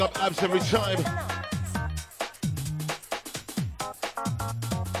Up abs every time.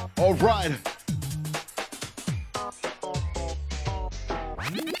 All right.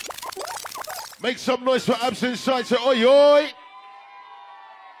 Make some noise for abs inside. Say oi oi.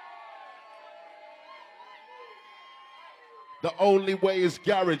 The only way is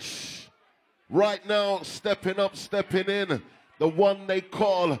garage. Right now, stepping up, stepping in. The one they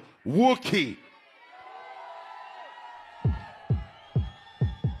call Wookie.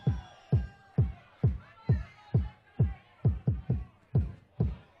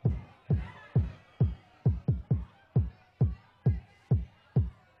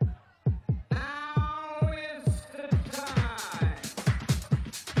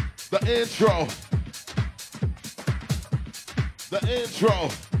 The intro. The intro.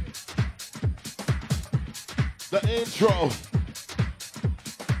 The intro.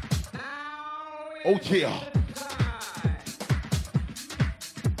 Oh yeah.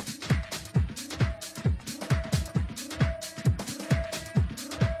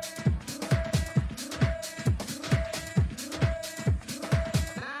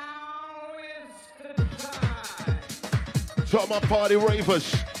 To my party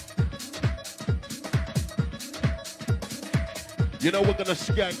ravers. You know we're gonna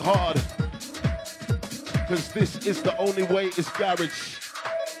skank hard, cause this is the only way, it's garage.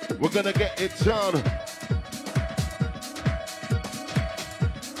 We're gonna get it done.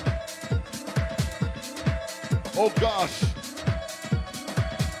 Oh gosh.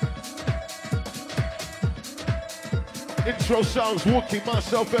 Intro sounds Wookie,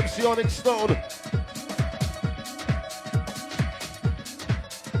 myself, MC Onyx Stone.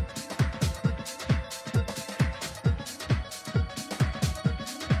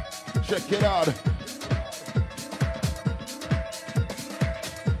 Check it out.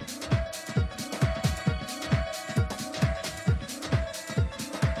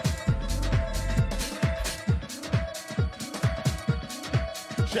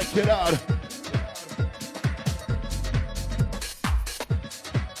 Check it out.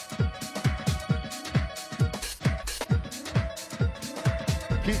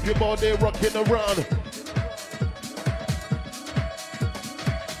 Keep your body rocking around.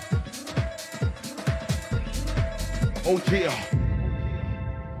 Oh yeah.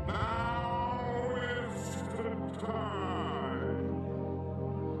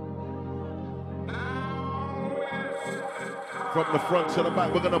 From the front to the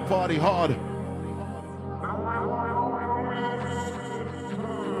back, we're gonna party hard.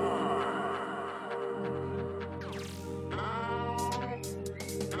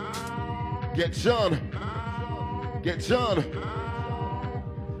 Get John. Get John.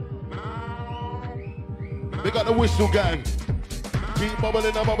 We got the whistle gang. Keep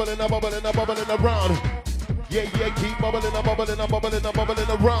bubbling, bubbling, bubbling, bubbling around. Yeah, yeah, keep bubbling, bubbling, bubbling, bubbling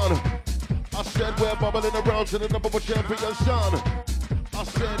around. I said we're bubbling around to the number one champion, son. I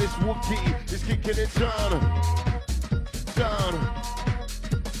said it's Wookie, it's kicking it down. Down.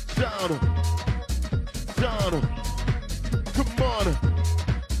 Down. Down. Come on.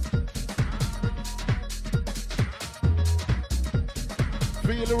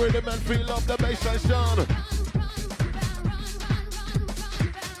 Feel the rhythm and feel up the bassline sound.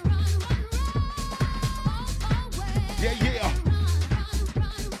 Yeah, yeah.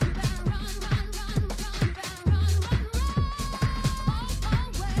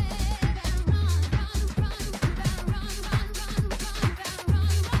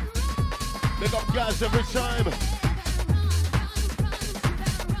 Big up guys every time.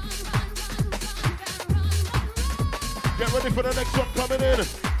 Get ready for the next one coming in.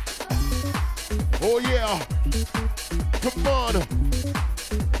 Oh yeah. Come on.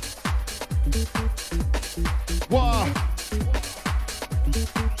 Wow.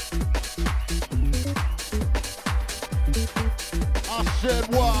 I said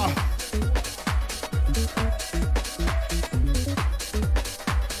wow.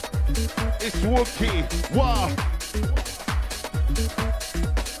 It's Wookie. Wow.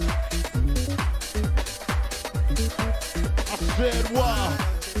 I said wow.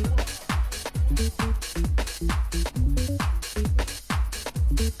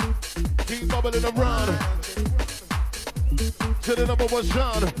 Keep bubbling around to the number one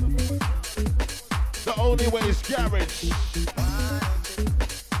sound. The only way is garage.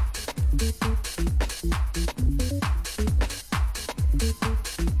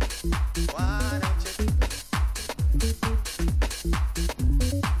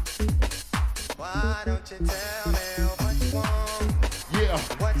 Why don't you tell me what you want? Yeah.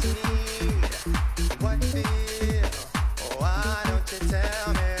 What you need? What you feel? Why don't you tell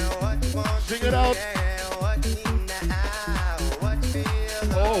me what you want? Sing it out. What you need now? What you feel?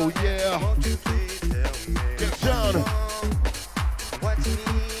 Oh Oh yeah. Won't you please tell me Get down. what you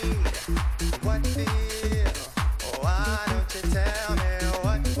need, what you feel? Oh, why don't you tell me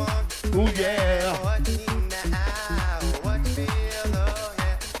what you want? Oh yeah. What you need now, what you feel? Oh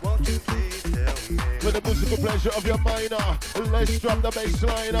yeah, won't you please tell me? For the musical pleasure of your mind, let's drop the bass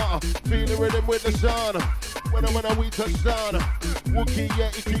line. Feel the rhythm with the sound. When we touch down, Wookie,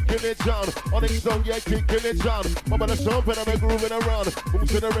 yeah, he kicking it down. On his song, yeah, kicking it down. Mama the song, and I'm grooving around. Move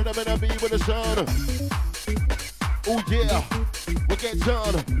to the rhythm and I be with the sound. Oh yeah, we get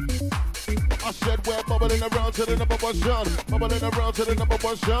down. I said we're bubbling around to the number one sound. Bubbling around to the number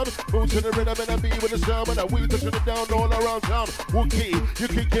one sound. Move to the rhythm and I be with the sound. And we touching it down all around town. Wookie, you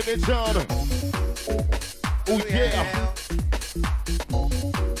kicking it down. Oh yeah.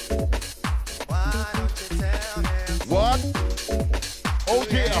 Why don't you tell me? What? Oh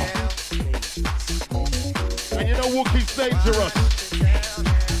yeah. And you know Wookie's dangerous.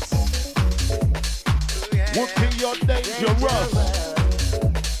 Wookie, you're dangerous.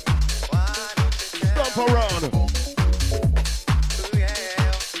 Stop around.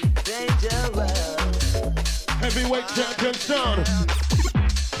 Heavyweight champion son.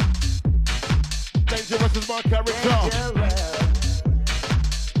 Dangerous is my character.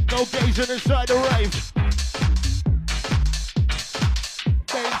 No gazing inside the rave.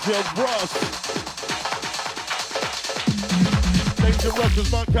 Dangerous. Dangerous is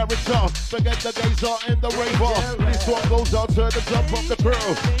my character. Forget the gazer and the raver. This one goes out to the jump of the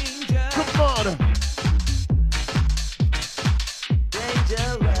crew. Come on. I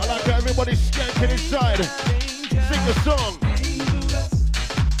like how everybody's skanking inside. Sing the song.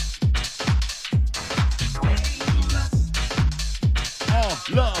 All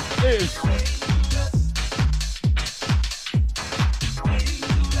love is.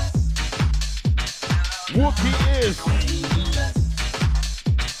 Wookie is.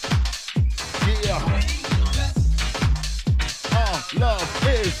 Yeah. All love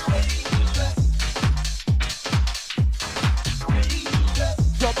is.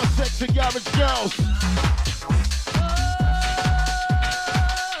 Drop my sexy garage girls.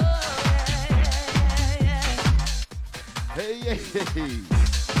 Hey, hey, hey.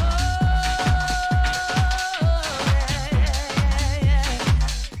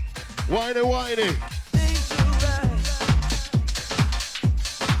 Whiny, whiny.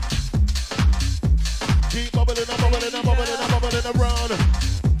 Keep bubbling, bubbling, bubbling, bubbling around.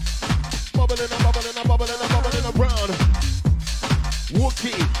 Bubbling, bubbling, bubbling, bubbling around.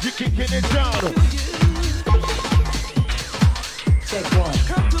 Wookie, you kicking it down. Check one.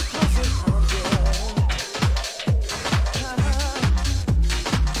 Come too close.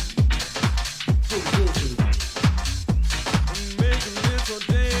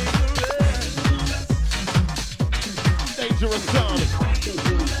 Dangerous sound.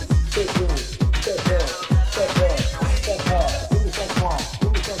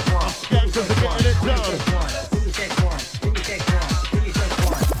 Gangsters are getting it done.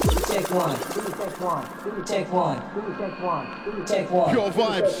 Take one. Pure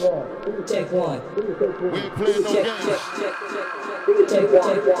vibes. Take one. We ain't playing no games.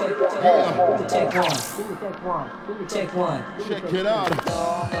 Take one. Check it out.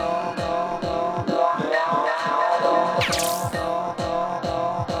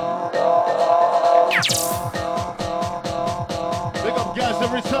 Big up guys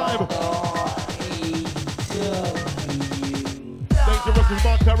every time. Dangerous is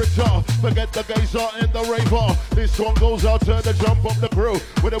my character. Forget the gazer and the raver. This one goes out to the jump of the crew.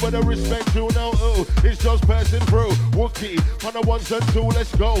 With a respect you know who. It's just passing through. Wookie on the ones and two.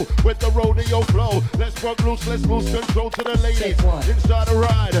 Let's go with the rodeo flow. Let's work loose. Let's lose control to the ladies inside the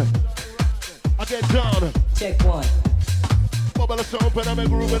ride. I get down. Check one. Bubble us open. I'm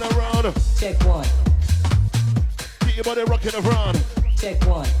grooving around. Check one. Keep your body rocking around. Check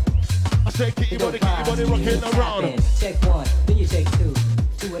one. I say keep your body rocking around. Check one, then you take two.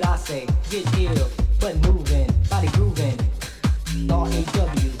 Do what I say, get ill, butt moving, body grooving.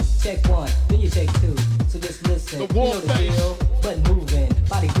 R-A-W. Check one, then you take two. So just listen. The war you know the deal, butt moving,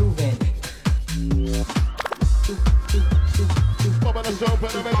 body grooving. Bubble us open.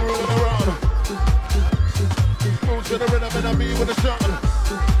 I'm grooving around. Move to the rhythm and I be with the sound.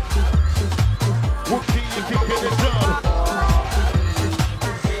 Wookie, you kicking it down.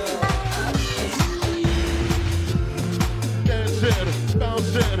 Dancing,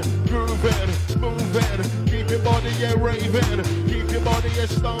 bouncing, grooving, moving. Keep your body yeah raving. Keep your body yeah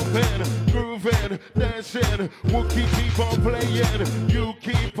stomping, grooving, dancing. Wookie keep on playing. You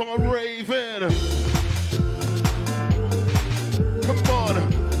keep on raving. Come on.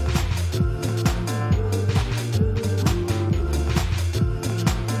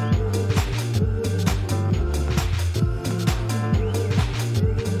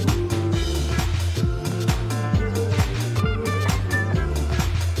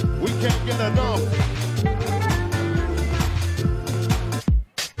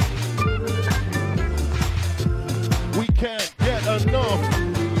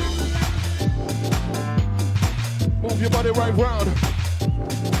 5 round.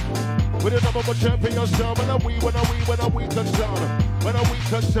 With the number one champion sound. When we touch down. When we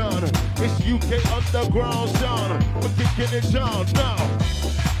touch down. It's UK underground sound. We're kicking it down now.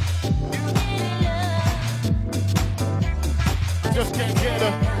 Just can't get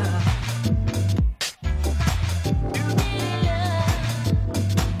her.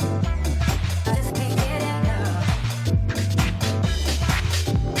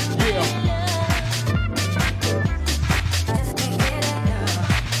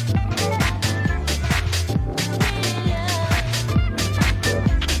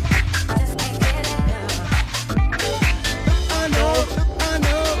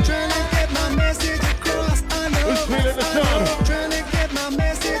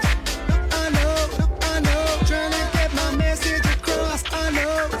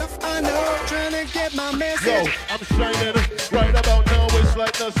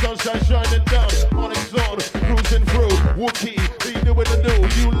 Sunshine shining down on its own, cruising through. Wookie, leading with the new.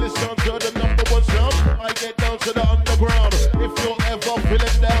 You listen to the number one sound. I get down to the underground. If you're ever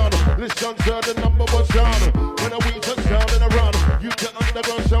feeling down, listen to the number one sound. When we touch down and around, you get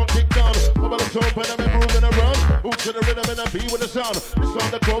underground sound kick down. Over the top and I'm moving around. Move to the rhythm and I be with the sound. It's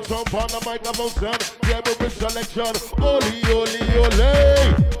on the crowd sound, on the microphone sound. Yeah, but with selection. Oli, oli,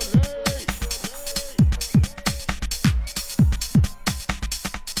 ole.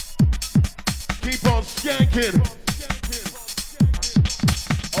 Keep on skanking.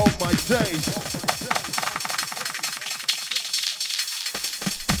 Oh my days.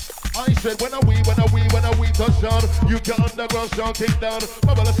 I said when we touch down, you get underground sound kick down.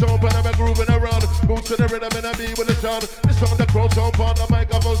 Bubble the sound when I'm grooving around. Move to the rhythm and I be with the sound. It's on the crowd sound on the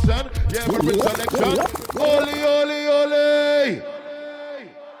microphone stand. Yeah, we're in selection. Ole, ole, ole.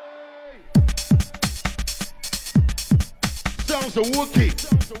 Sounds a Wookie.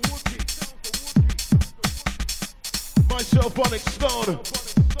 Myself on Stone.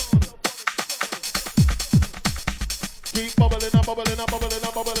 Keep bubbling up, bubbling up, bubbling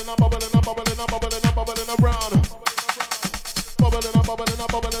up, bubbling up, bubbling up, bubbling up, bubbling up, bubbling around. Bubbling up, bubbling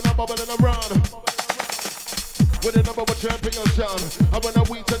up, bubbling up, bubbling around. With the number one champion sound. And when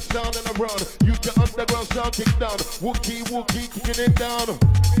we touch down and around, you get underground sound kick down. Wookie, Wookie, kicking it down.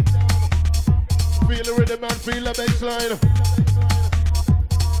 Feel the rhythm and feel the bass line.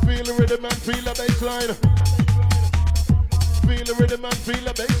 Feel the rhythm and feel the bass line. Feel the rhythm and feel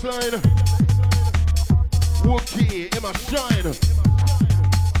the bass line. Wookie in my shine.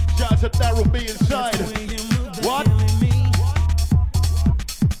 Shout out to Daryl B inside. What?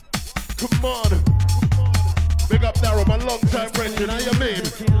 Come on. Big up Daryl, my long time friend. How you mean?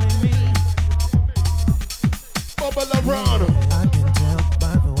 Bubble around. I can tell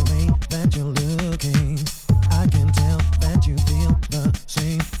by the way that you're looking. I can tell that you feel the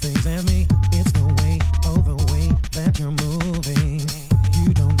same things as me. It's the way, oh the way that you're moving.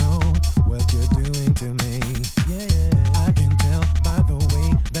 You don't know what you're doing to me. Yeah, I can tell by the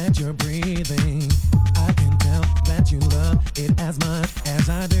way that you're breathing. I can tell that you love it as much as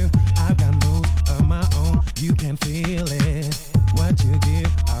I do. I've got moves of my own, you can feel it. What you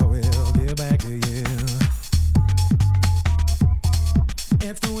give, I will give back to you.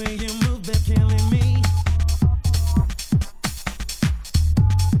 It's the way you move that's killing me.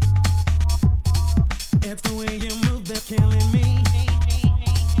 It's the way you move that's killing me.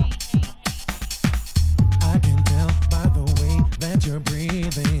 I can tell by the way that you're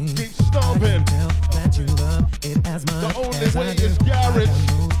breathing. Keep stomping. I can tell that you love it as much The only as way I do. is garage. I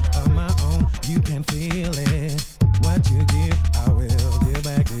got moves of my own, you can feel it. What you give, I will give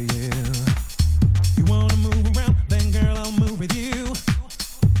back to you. You wanna move around, then girl, I'll move with you.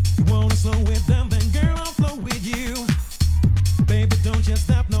 You wanna slow it down, then girl, I'll flow with you. Baby, don't you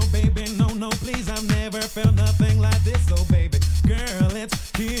stop, no baby, no, no, please. I've never felt nothing like this, so baby, girl,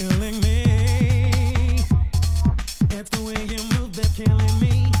 it's killing me. It's the way you move that's killing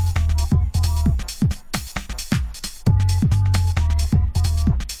me.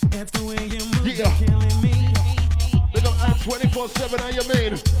 It's the way you move that's killing me. Big up at 24/7, how you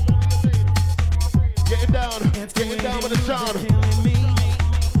mean? Getting down with the sound.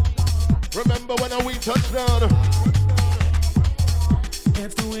 Remember when we touch down?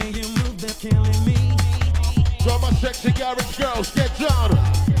 It's the way you move that's killing me. So my sexy garage girls, get down.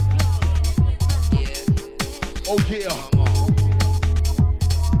 Oh yeah.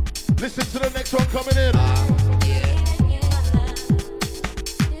 Listen to the next one coming in.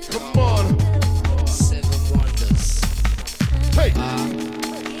 Come on. Hey,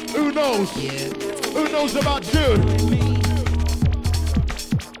 who knows? Who knows about June?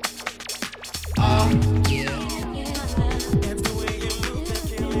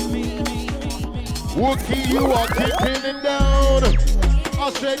 Wookie, you are kicking it down.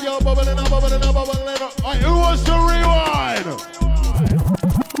 I said you're bubbling up, bubbling up, bubbling up. Who wants to rewind?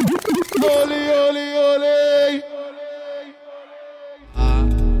 Ole, ole, ole.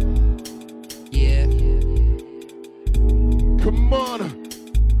 Yeah. Come on.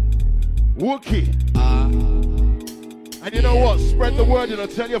 Wookie. And you know what? Spread the word,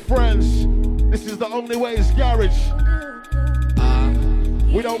 tell your friends. This is the only way, it's garage.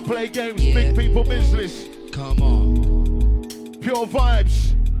 We don't play games, big people business. Come on. Pure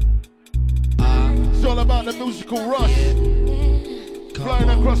vibes. It's all about the musical rush. Flying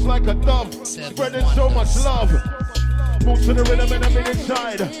across like a dove. Spreading so much love. Move to the rhythm and I'm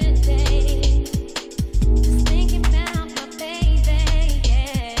inside.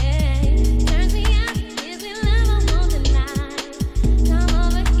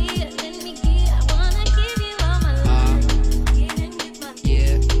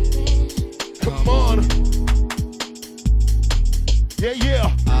 Yeah, yeah.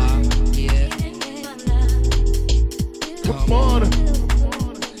 Yeah. Come on.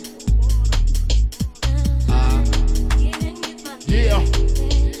 Yeah.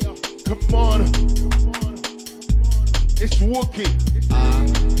 Come on. It's Wookie.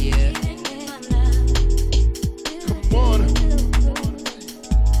 Yeah. Come on.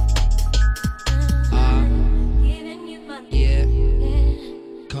 Yeah.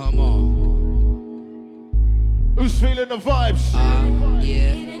 Come on. Who's feeling the vibes?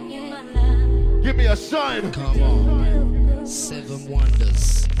 Yeah. Give me a sign. Come on. 7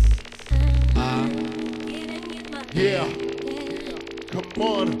 wonders. Yeah. Come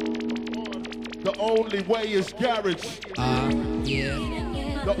on. The only way is garage. Yeah.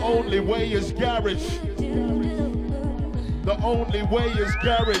 The only way is garage. The only way is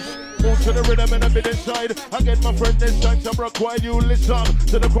garage. Move to the rhythm and a bit inside. I get my friend this time to rock while you listen.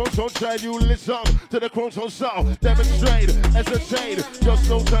 To the Chrome side, you listen. To the Chrome sound, demonstrate, hesitate. Just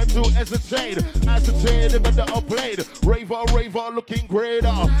no time to hesitate. Ascertain if the upgrade. Raver, looking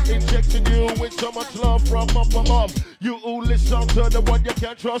greater. Injecting you with so much love from up above. You who listen to the one you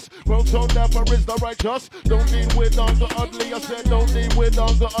can't trust. Chrome sound never is the righteous. Don't deal with on the ugly. I said don't deal with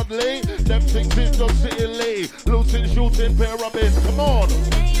on the ugly. Them things is just silly. Losing, shooting, pyramid. Come on.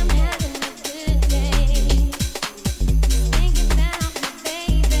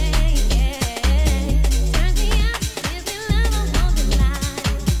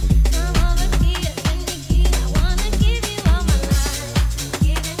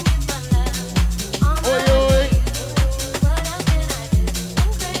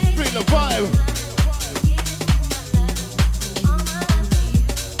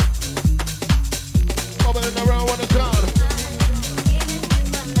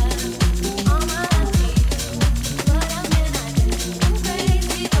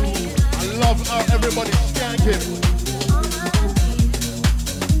 Everybody's skanking.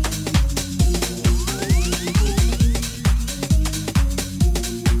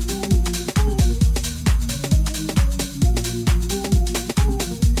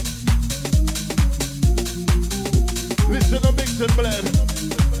 Listen to mix and blend.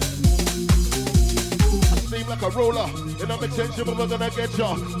 I steam like a roller. In a mixation, but we're gonna get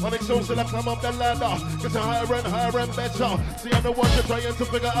ya. On exhausted, I climb up the ladder. Get higher and better. See, I'm the one you're trying to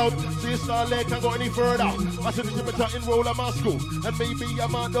figure out. See, it's not like can't go any further. I said, you better enroll at my school. And maybe I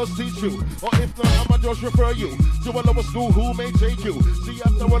might just teach you. Or if not, I'ma just refer you to a lower school who may take you. See,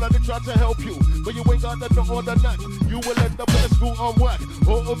 after all, I did try to help you. But you ain't got the no or the knack. You will end up in a school on whack.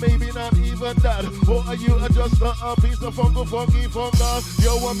 Or maybe not even that. Or are you just a piece of funky fungus?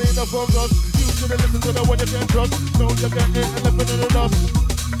 Yo, I'm in the fungus. You should listen to the one you can't trust. Don't you get it and left in the dust.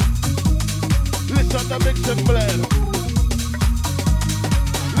 Listen to mix and blend.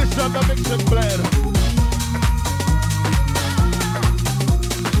 Listen to mix and blend.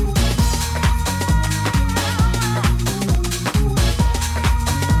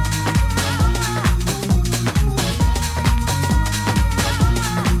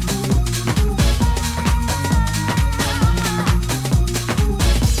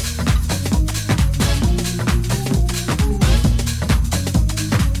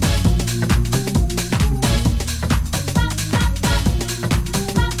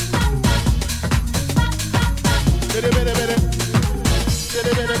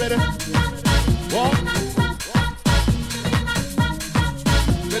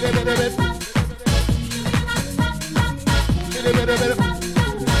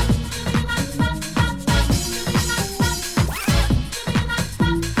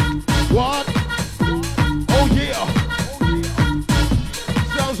 What? Oh yeah.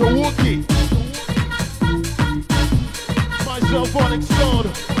 Sounds a Wookie. Myself on explode.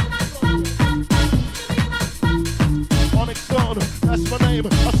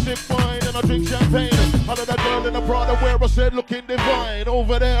 champagne. Another girl in a Prada wear, I said looking divine.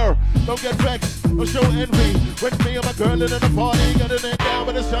 Over there, don't get vexed, don't show envy. When me and my girl in the party, getting it down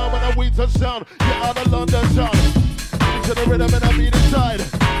with the sound when I weed touch sound. Get out of London town. To the rhythm and I beat inside.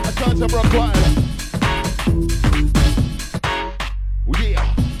 I start to rock wild.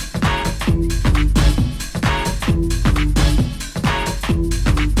 Yeah.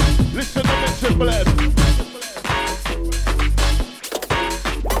 Listen to Mr. Bled.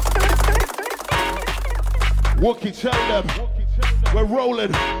 Wookie, tell them we're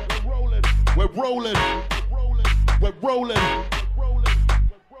rolling. We're rolling. We're rolling.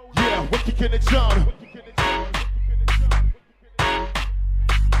 Yeah, we're kicking it down.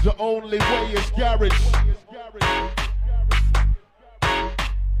 The only way is garage.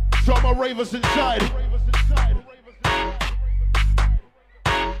 Drama ravers inside.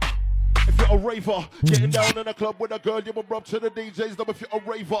 If you're a raver, getting down in a club with a girl, you will rub to the DJs. Love if you're a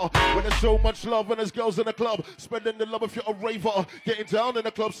raver. When there's so much love and there's girls in the club, spending the love if you're a raver. Getting down in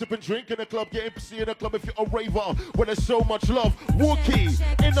the club, sipping drink in the club, getting pussy in the club if you're a raver. When there's so much love, Wookie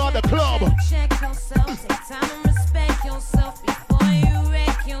in on the club. Check yourself, take time and respect yourself before you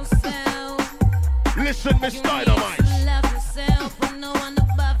wreck yourself. Listen, Miss Dynamite. You love yourself, but no one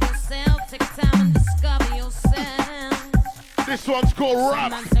above yourself. Take time and discover yourself. This one's called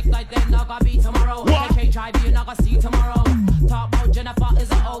Rap. Man sick like they not gonna be tomorrow. What? HIV you not gonna see tomorrow. Talk about Jennifer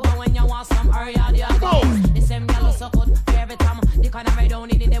is a hoe, but when you want some hurry out the go. The same yellow so good for every time. The kind of I don't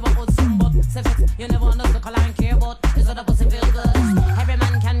need it, never put some but sex, you never understand the color and care about. Is that the pussy feel good? Every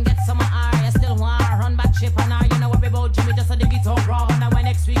man can get some R. You still want to run back ship and R. You know worry about Jimmy just a dig it up raw. And when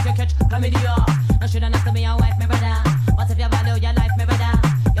next week you catch chlamydia. No shouldn't have to be your wife, my brother. What if you value your life, my brother?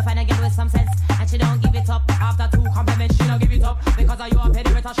 You find a girl with some sense and she don't give it up. After 2 compliments, she don't give it up. Because of your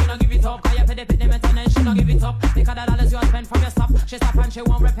pedimeter, she don't give it up. Cause you pay the pedimeter and she don't give it up. Because the dollars you spend from your stop, she stop and she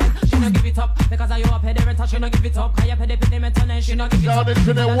won't repent. She don't give it up. Because of your pedimeter, she don't give it up. Cause you pay the pedimeter and she don't give it up. Sound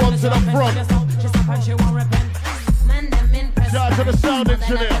engineer, one to the front. She stop and she won't repent. Shout to the sound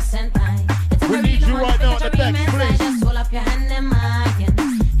engineer. We need you right now at the deck, please. Just hold up your hand and marking.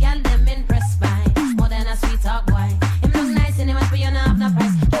 Girl, them impressed by more than a sweet talk boy. Him look nice and he must be you know have no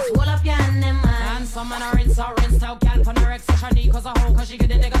price. Just hold up your hand and marking. And some man are rinse out girl for her ex so she cause a hoe cause she get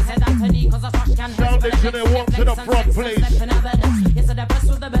the nigga said that to me cause a trash can sound engineer, walk to the front, please. You said the best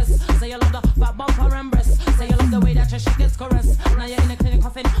was the best. Say you love the fat bumper and breast. Say you love the way that your shit gets caressed. Now you're in the clinic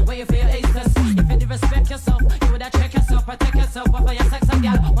coughing where you feel your ace test. If you did respect yourself, you would have check yourself, protect yourself. But for your sex and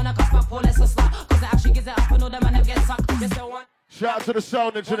girl, wanna cuss back police or slap. Cause it actually gives it up and know them and them get sucked. You still want. Shout out to the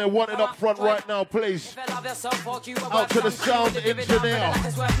sound engineer, want it up front right now, please. Out to the sound engineer,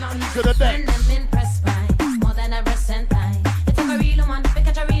 to the deck. Impressed by more than a recent time. It's a real woman, pick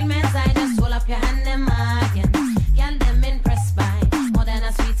at a real man's eye. Just hold up your hand and marking. Girl, them impressed by more than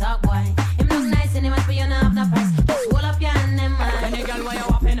a sweet talk boy. Him look nice and he must be you know have no price. Just hold up your hand and marking. Any girl where you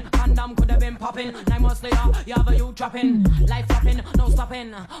hopping, condom could have been popping. 9 months later, you have a you dropping. Life flopping, no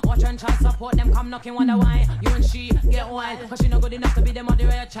stopping. Watch and try support them come knocking. Wonder why you and she get wild. Cause she not good enough to be the mother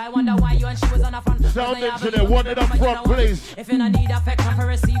of your child. Wonder why you and she was on the front. Sound engineer, want it up front, please. If you don't need affection for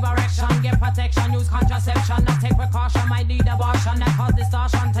receive erection, get protection, use contraception. Not take precaution, might need abortion. That cause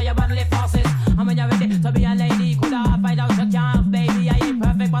distortion to your bodily forces. And when you're ready to be a lady, could I find out you can't, baby? I ain't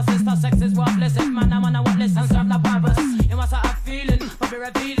perfect, but sister sex is worthless. If man, I wanna worthless and serve no purpose. You must have a feeling, but be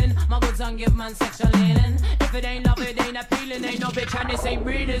revealing. My goods and give man sexual healing. If it ain't love, it ain't appealing. Ain't no bitch and this ain't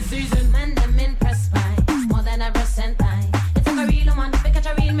breeding season. Man, them impressed by more than a recent time. It's a real woman, pick at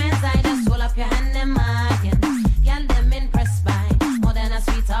a real man's eye. Just hold up your hand and marking. Girl, them impressed by more than a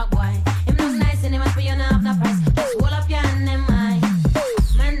sweet talk boy. Him look nice and he must be you know have no price. Just hold up your hand and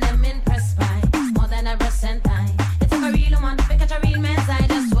marking. Man, them impressed by more than a recent time. It's a real woman, pick at a real man's eye.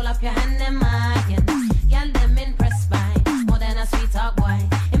 Just hold up your hand and marking. Girl, them impressed by more than a sweet talk boy.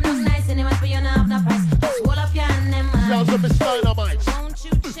 Him look nice and he must be you know have no price. Just hold up your hand and marking. Sounds of Miss Dynamite. Won't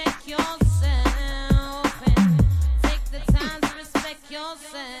you check yourself and take the time to respect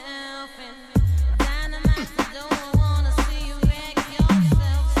yourself and dynamite the door. I wanna see you wreck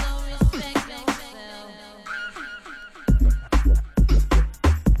yourself, so respect yourself.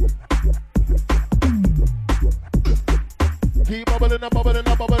 Keep bubbling and bubbling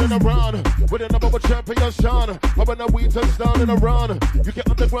and bubbling around with another champion sound. Up when the weed touch down in a run. You get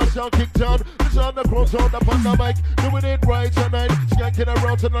underground sound kicked down. This underground sound up on the mic. Doing it right tonight. Skanking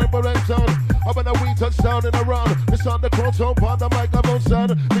around tonight, but I'm sound. Up when the weed touch down in a run. This underground sound on the mic. I'm on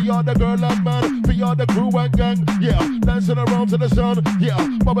sound. Beyond the girl and man. Beyond the crew and gang. Yeah. Dancing around to the sun. Yeah.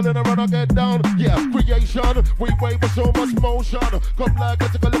 Bubbling around, I get down. Yeah. Creation. We wave with so much motion. Come like I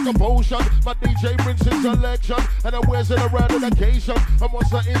take a little potion. My DJ brings his selection. And I wears it around an occasion. And what's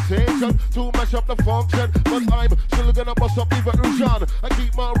the intention? To mash up the function. But I'm still gonna bust up evolution. I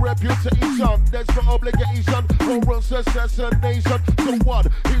keep my reputation. There's no obligation. For assassination. So what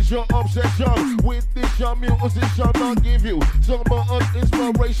is your obsession? With this your musician, I'll give you some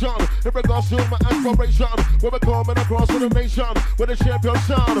inspiration. In regards to my aspiration. When we're coming across the nation. With a champion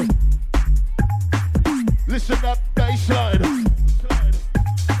sound. Listen that bassline.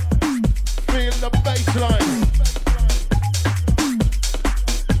 Feel the bassline.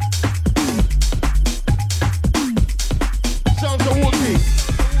 Sounds of Wookie.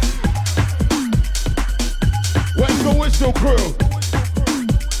 Where's the whistle crew?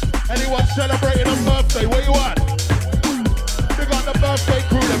 Anyone celebrating a birthday? Where you at? They got the birthday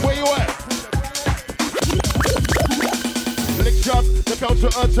crew then. Where you at? Lick shot, the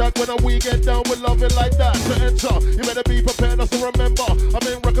counter attack when we get down with loving like that. To enter, you better be prepared us to remember. I've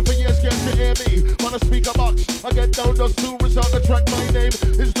been rocking for years, can't you hear me? On a speaker box, I get down just to resound the track. My name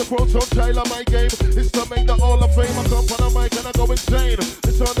is the Proto child of my game. It's to make the Hall of Fame. I come on a mic and I go insane.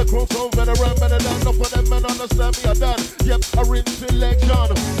 It's on the Proto veteran, better than enough of them men understand me. I done, yep, I rin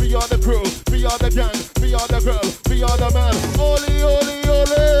selection. Be all the crew, be all the gang, be all the girl, be all the man. Ole, ole,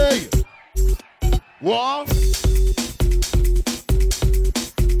 ole. What?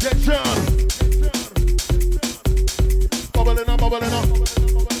 Get down. Bubbling up, bubbling up.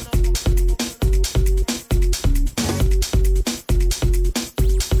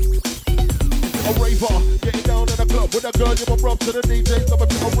 A raver, getting down in the club with a girl, you a rub to the DJs, I'm a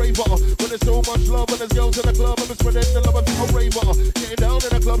raver. When there's so much love and there's girls in the club, I'm spreading the love, I'm a raver. Getting down in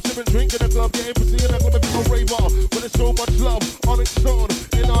the club, sipping, drinking in the club, getting pussy in the club, I'm a raver. When there's so much love on its own,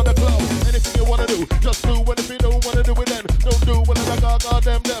 in on the club, anything you wanna do, just do. And if you don't wanna do it then, don't do what I got,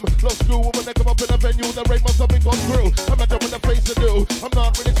 goddamn them. Lost school when they come up in the venue, the rate must have been gone through. I'm not doing the face to do, I'm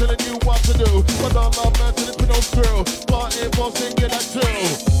not really telling you what to do. But all love man till it's been on through, but it was thinking that too.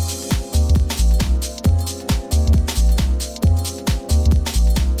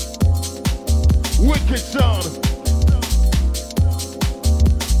 Wicked sound.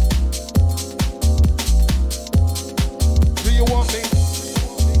 Do you want me?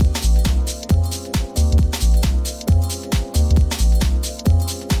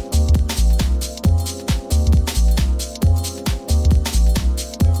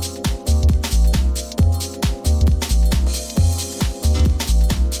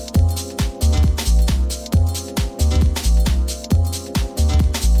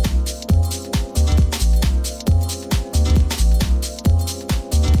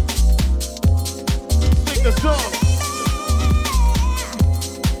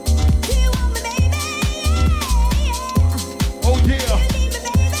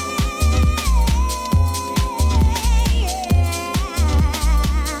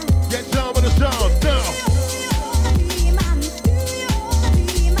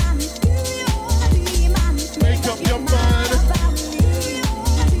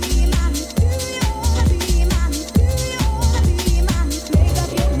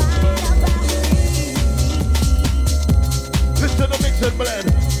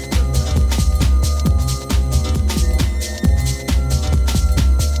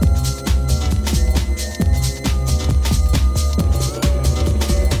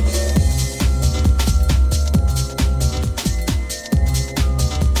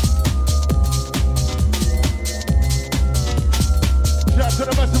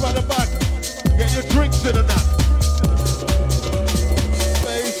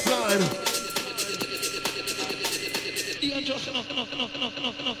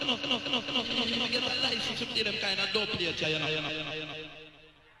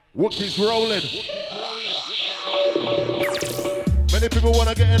 Wookie's rolling. Many people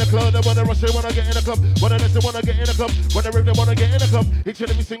wanna get in the club, they wanna rush, they wanna get in the club, wanna dance, they wanna get in the club, wanna rave, they wanna get in the club. Each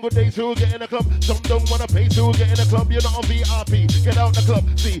and every single day to get in the club. Some don't wanna pay to get in the club. You're not on VIP, get out the club.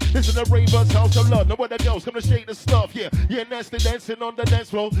 See, this is the ravers' house of love. Know where the girls come to shake the stuff. Yeah, yeah, nasty dancing on the dance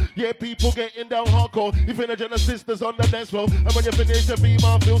floor. Yeah, people getting down hardcore. You feel the Jenna sisters on the dance floor. And when you finish, the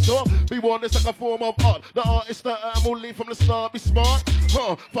B-man feels sore. Be warned, it's like a form of art. The artist that I'm only from the start. Be smart,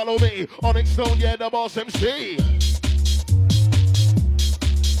 follow me. Onyx Stone, yeah, the boss MC.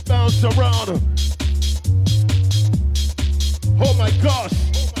 Bounce around. Oh my gosh.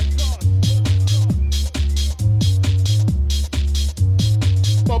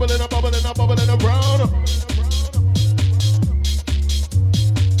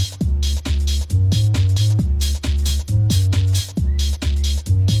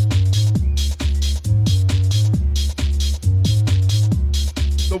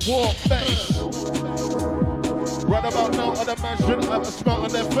 The warm bass. Right about now, other man should have a smile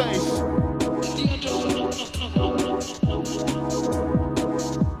on their face.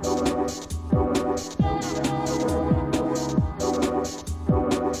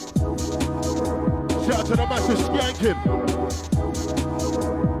 Shout out to the massive skanking.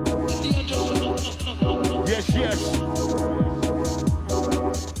 Yes, yes.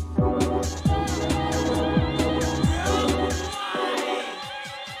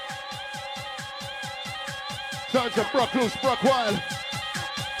 Shout out to Brock Loose, Brock Wild.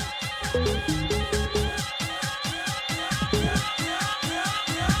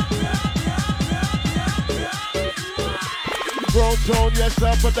 Grown tone, yes,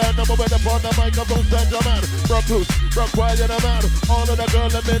 up and down, number one upon the microphone, stand your man. Brock Loose, Brock Wild, you're the man. All of the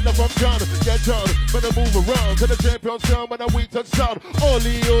girls that men from John, get John. When I move around to the champion sound, when I weak touch sound. Ole,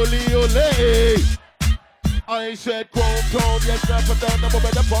 ole, ole. I said grown tone, yes, up and down, number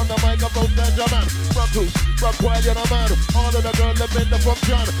one upon the microphone, stand your man. Brock Loose, Brock Wild, you're the man. All of the girls that men from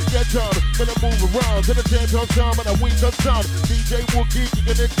John, get John. When I move around to the champion sound, when I weak touch sound. DJ Wookie,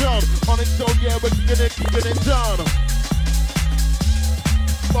 kicking it down. On its own, yeah, we're kicking it down.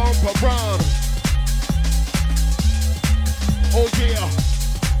 Bump around. Oh yeah.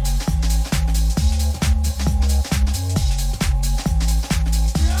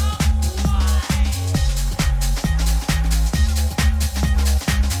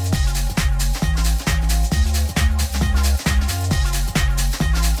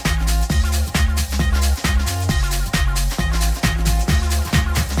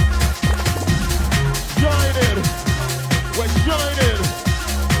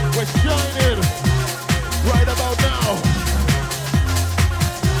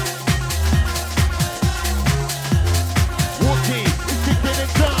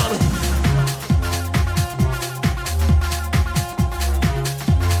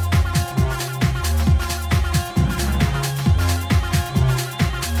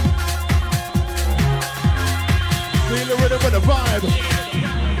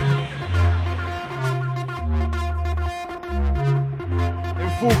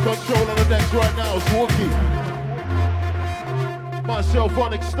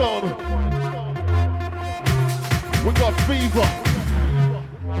 Phonic Stone. We got Fever.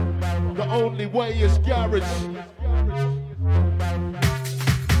 The only way is garage.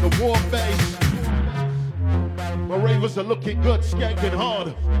 The warm bass. My ravers are looking good, skanking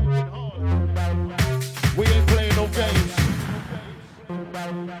hard. We ain't playing no games.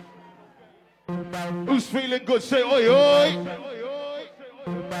 Who's feeling good? Say oi oi.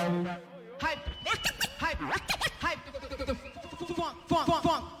 Hype, hype, hype.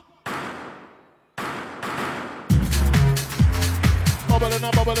 Funk. Bubbling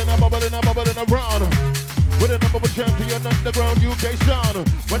around. With the number one champion underground UK sound.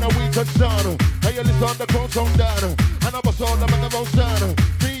 When I weak touch down, I hear this on the crown song down. And I was all the microphone sound.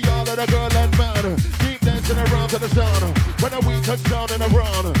 Be all of the girl and man. Keep dancing around to the sound. When I weak touch down and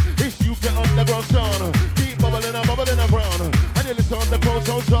around. It's UK underground sound. Keep bubbling around. And you listen on the crown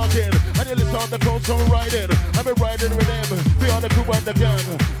song talking. And you listen on the crown song riding. I've been riding with them. Be on the crew and the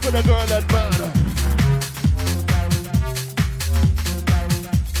gang. With the girl and man.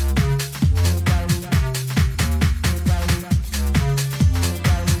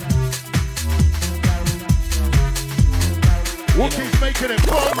 Wookie's making it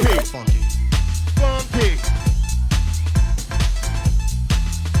funky.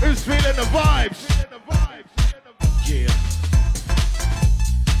 Who's feeling the vibes? Yeah.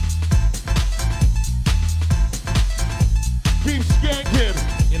 Keep skanking.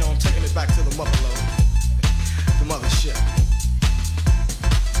 You know, I'm taking it back to the motherlode. The mothership.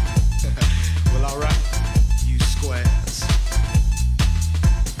 Well, alright. You squares.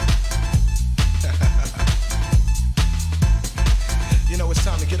 You know, it's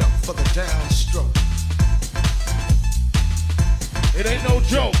time to get up for the downstroke. It ain't no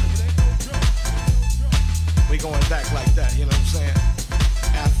joke. We going back like that, you know what I'm saying?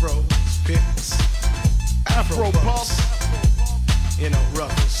 Afros, picks, Afro pop. You know,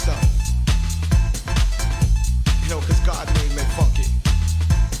 rough and stuff. You know, cause God made me funky.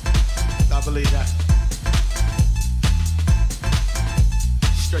 I believe that.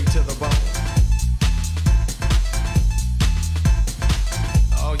 Straight to the bone.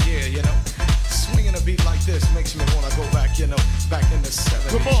 Oh yeah, you know, swinging a beat like this makes me wanna go back, you know, back in the 70s,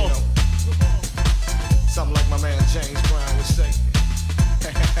 Come on. you know. Something like my man James Brown would say.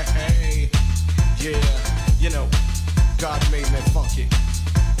 Hey, yeah, you know, God made me funky.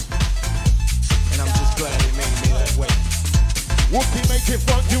 And I'm just glad he made me that way. Wookie make it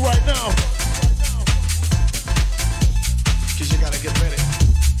funky right now. Cause you gotta get ready.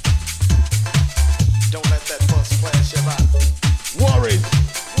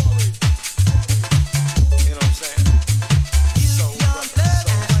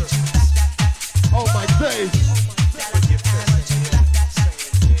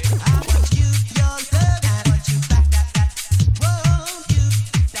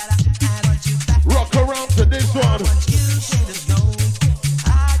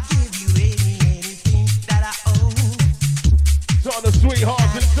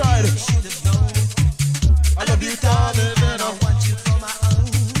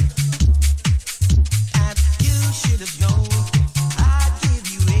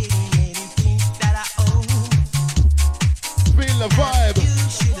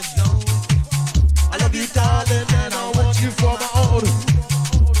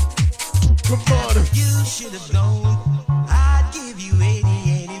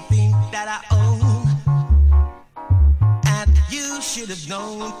 should have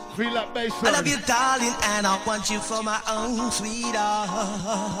known. Feel that bass I love you, darling, and I want you for my own sweetheart.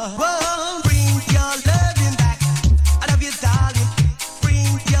 Whoa, bring your loving back. I love you, darling.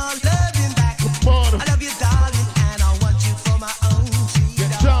 Bring your loving back. Come on. I love you, darling, and I want you for my own sweetheart.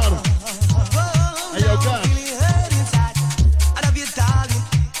 Get down. Whoa, Hey, yo, now guys. I'm feeling hurt inside. I love you, darling.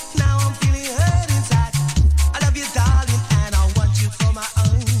 Now I'm feeling hurt inside. I love you, darling, and I want you for my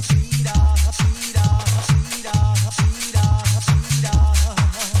own sweetheart, sweetheart, sweetheart, sweetheart, sweetheart.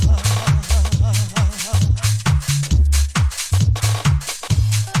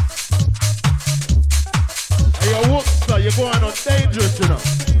 Hey, yo, Wookster, you're going on dangerous, you know.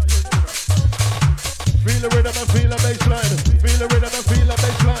 Feel the rhythm and feel the bass line. Feel the rhythm and feel the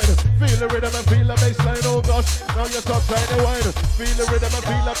bass line. Feel the rhythm and feel the bass line. Oh gosh, now you're so tiny wine. Feel the rhythm and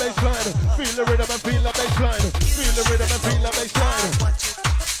feel the bass line. Feel the rhythm and feel the bass line. Feel the rhythm and feel the bass line.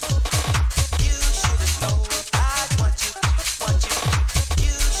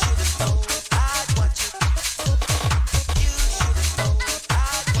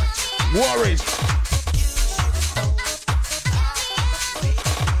 Worries.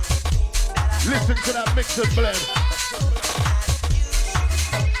 Listen to that mix and blend.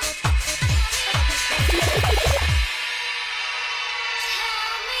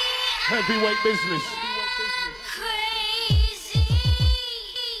 Heavyweight business.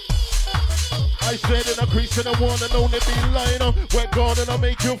 I said in a crease and I wanna only be liner. We're gonna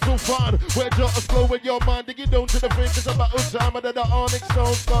make you feel fun. We're just flow with your mind. Dig it down to the finish. It's about time. And then the onyx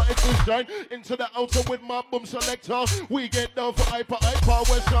stone started to shine. Into the outer with my boom selector. We get down for hyper.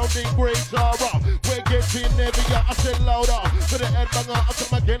 We're sounding greater. We're getting heavier. I said louder. For the headbanger, I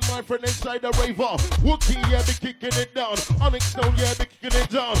come again, my friend inside the raver. Wookie, yeah, be kicking it down. Onyx stone, yeah, be kicking it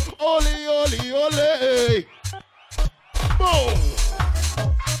down. Ole, ole, ole. Boom.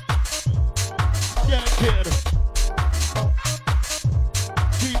 Yeah, kid.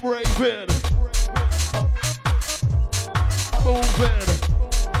 Keep raving. Moving.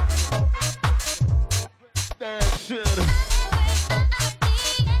 Dancing.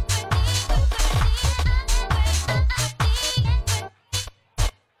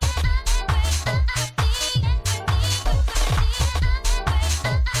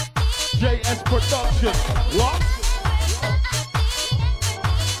 JS Production. What?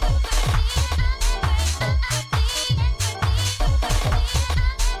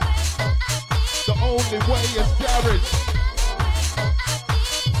 The only way is garage.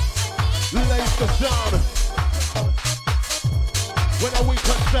 Lace the sound. When are we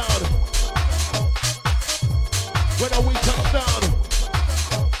touch down? When are we touch down?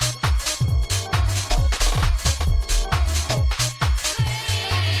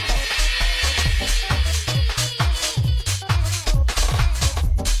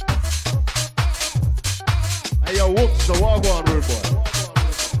 Hey yo, whoops, the walk on, rude boy.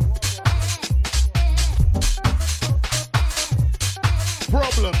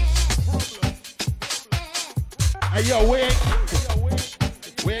 Problems. Hey yo, we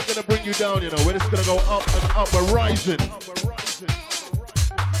ain't gonna bring you down, you know. We're just gonna go up and up. We're rising.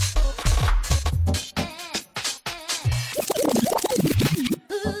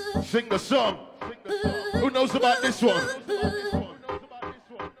 Sing the song. Who knows about this one?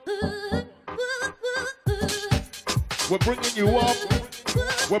 We're bringing you up.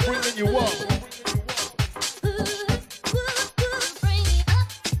 We're bringing you up.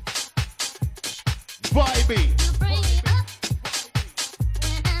 Vibey.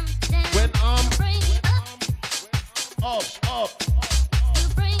 When I'm up.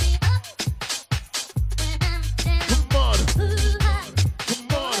 Come on. Come on.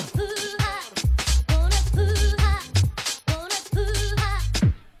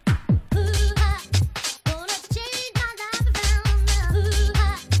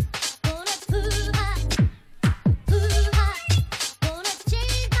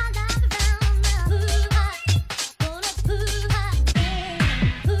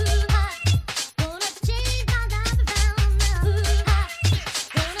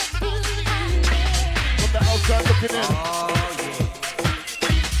 From the outside looking in.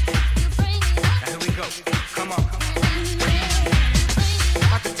 Now here we go. Come on.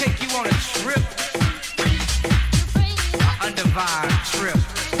 About to take you on a trip. An undivide trip.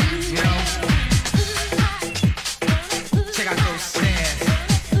 You know? Check out those snares.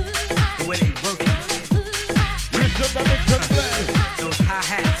 The way they work it. Listen to the blend. Those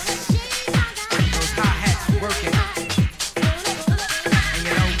hi-hats. Those hi-hats working. And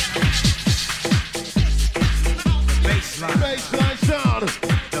you know, the bass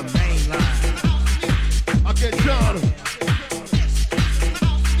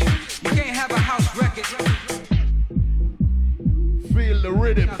Feel the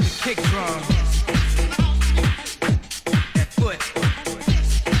rhythm. The kick drum. That foot.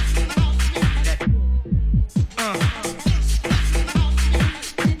 That,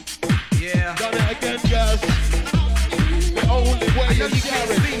 yeah. Done it again, guys. The only way I know is you can't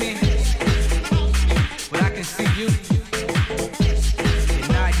see me, but I can see you. You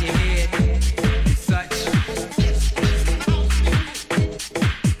nod your head and such.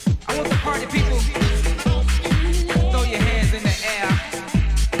 I want the party people throw your hands in the air.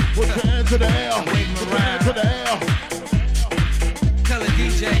 Put your hands to the air. Wave 'em Put your hands to the air. Tell the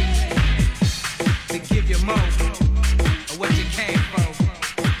DJ to give you more of what you came for.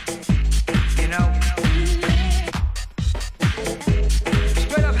 You know?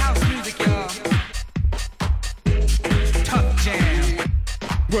 Straight up house music, y'all. Tough jam.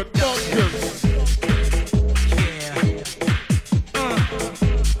 Productions. Yeah.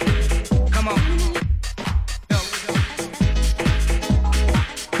 Come on. Yo.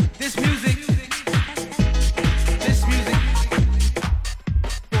 This music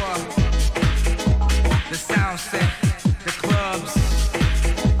for the sound set, the clubs,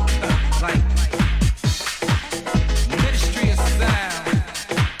 like Ministry of Sound,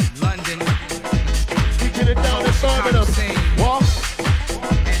 London, Kicking it down in Birmingham. What?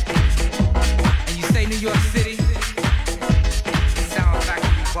 and you say New York City, Sound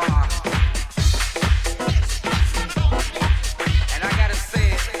Factory Bar. And I gotta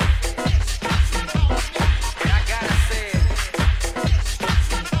say it, and I gotta say it,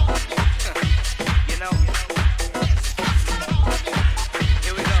 you know,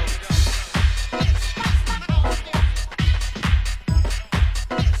 here we go.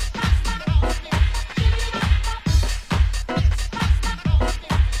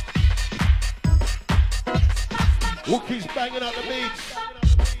 Wookiees banging out the beats.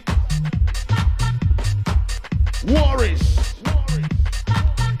 Warriors.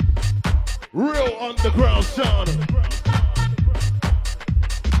 Real underground sound.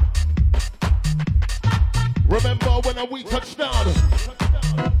 Remember when we touched down?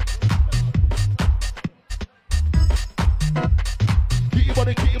 Keep your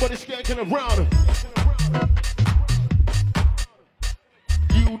body skanking around.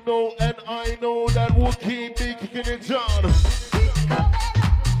 You know and I know that Wookie be kicking it down.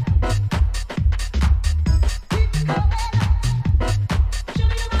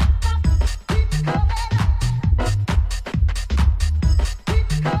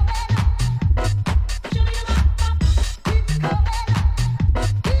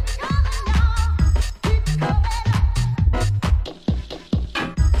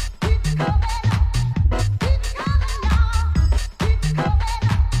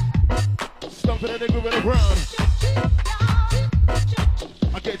 Stumping and moving around.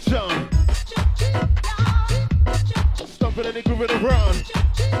 I get down. Stumping and moving around.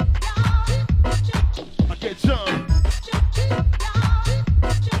 I get down.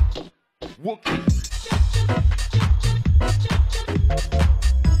 Wookie.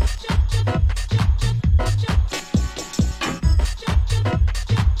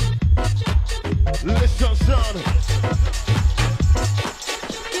 Listen, son.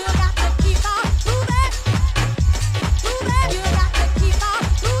 You got to keep on moving. You got to keep on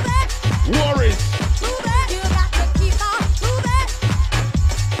moving. Warriors. You got to keep on moving.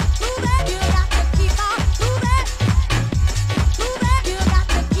 You got to keep on moving. You got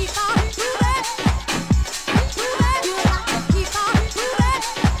to keep on moving. You got to keep on moving.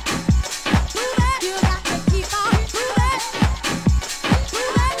 You got to keep on moving.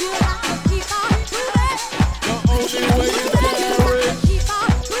 You got to keep on moving. The only way is Garrett. Keep on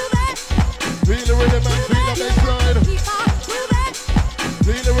moving. Feel the rhythm and feel the bassline. Keep on moving.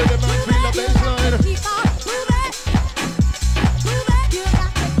 Feel the rhythm and feel the bassline. Keep on moving. You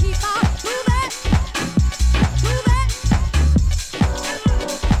got to keep on moving.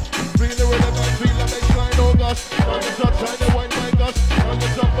 Feel the rhythm and feel the bassline. Oh gosh, on the top trying to wind my gosh. On the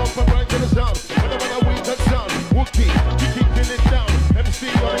top bump and right to the sound. Whenever we touch down, Wookie, we keeping it down. MC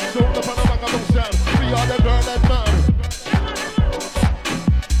on his soul, up on the back of the sound. We are the girl and man.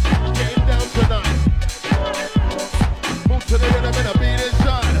 Getting down tonight. Move to the rhythm and a beat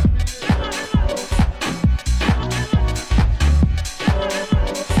inside.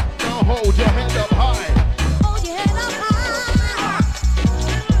 Now hold your head up high. Hold your head up high.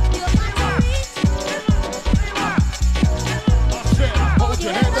 You're my reach. I said, hold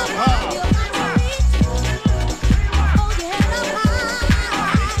your head up high. You're my reach. Hold your head up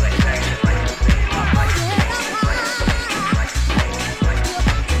high.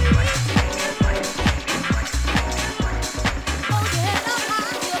 Hold your head up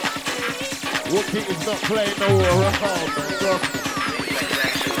high. Wookie is not playing no around.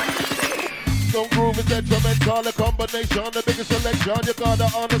 Stone groove is detrimental, a combination, the biggest selection. You gotta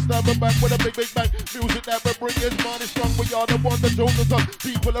understand, we're back with a big bang. Music that we bring is money strong. We are the one that shows us up.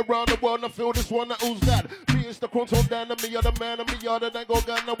 People around the world, I feel this one. Who's that? Me is the crunch on down, and me are the man, and me are the then go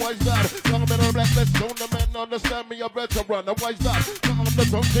gun. Why is that? Young men are black, let's show the man understand me a veteran. Why is that? I'm the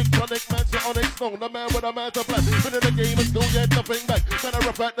tongue tick, tonic man, so on its stone. The man with a master plan. Been in the game and still yet nothing back. Matter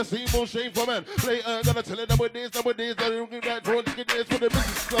of fact, the scene will shame for man. Play, gonna tell it that with this, that you can get drone to get this with the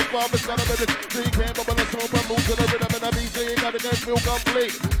business stuff. It's gonna be this. So you can't bubble a song, but move to the rhythm and I beat, so you gotta get feel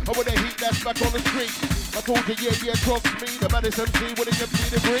complete. And with the heat that's back on the street. I told you, yeah, trust me. The baddest MC with an MC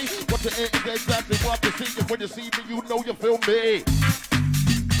degree. What you ain't is exactly what you see. And when you see me, you know you feel me.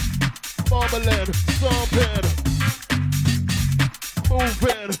 Bubbling, stomping,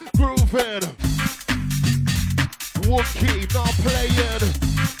 moving, grooving. Wookie, not playing.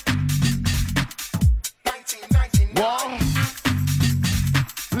 What?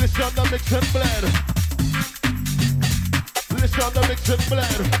 Listen the mix and blend. Listen the mix and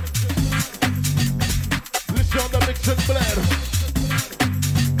blend. Listen the mix and blend.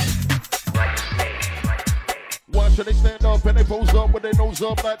 Why should they stand up and they pose up with their nose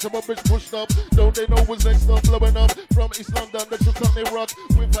up? Back to my bitch pushed up. Don't they know what's next up? Blowing up from East London, the truth on the rock.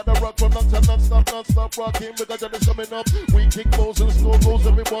 We've had a rock from non-stop rocking because they're coming up. We kick balls and score goals.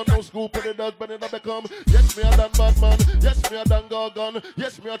 Everyone knows school, put it does, but it never come. Yes, me a done Batman. Yes, me a done Gargan.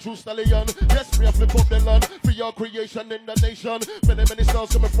 Yes, me a true stallion. Yes, me a flip up the land. For your creation in the nation. Many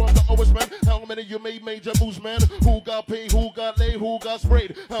stars coming from the always man. How many you made major moves, man? Who got paid? Who got laid? Who got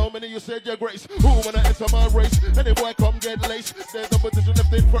sprayed? How many you said your grace? Who wanna enter my race? Any boy come get laced. There's no position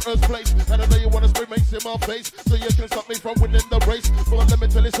left in first place. And I know you wanna spray mace in my face, so you can stop me from winning the race. But let me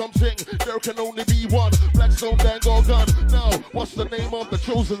tell you something, there can only be one Blackstone Dango gun. Now, what's the name of the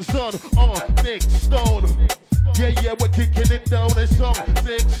chosen son? Nick Stone. Yeah, we're kicking it down, it's on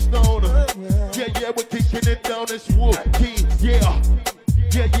Nick Stone. Yeah, we're kicking it down, it's Wookie.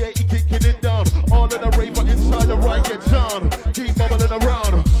 Yeah, he kicking it down. All of the raver inside the riot town. Keep bubbling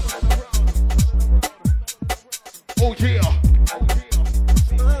around. Oh yeah.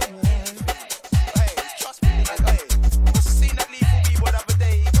 Hey, trust me, hey. Must have seen that lethal weed the other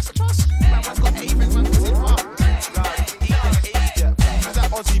day. Must trust me. Man, man's got aiming, man, what's it wrong? Idiot. How's that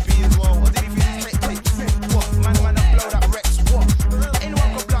Aussie B as well? What did he think? What? Man, I blow that Rex. What? Anyone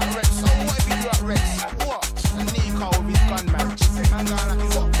could blow Rex. So what if he blew up Rex? What? And Nico with his gun, man. Man, going like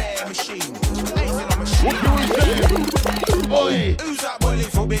he's got bare machine. Amazing on machine. What can we say? Oi. Who's that boy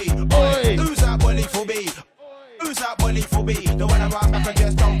lethal B? Oi. Who's that boy lethal B? Who's that boy lethal B? The one around back and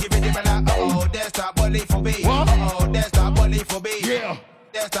just don't give it like, uh-oh, there's that boy lethal B. Uh-oh, there's that boy lethal B. Yeah.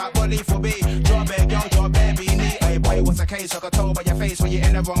 There's that boy lethal B. Your bad girl, your baby knee. Hey boy, what's the case? I can tell by your face when you're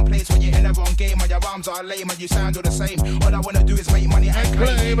in the wrong place, when you're in the wrong game, when your arms are lame and you sound all the same. All I wanna do is make money and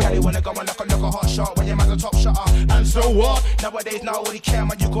claim. Kelly wanna go and look a hot shot when your man's a top shotter. And so what? Nowadays, nobody care,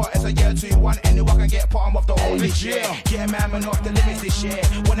 man. You got as a year 2-1. Anyone can get bottom of the whole this year. Yeah, man, we're off the limits this year.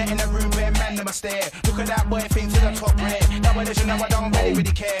 Wanna in the room, bare man, never stare. Look at that boy, thing to the top red. Nowadays, you know I don't really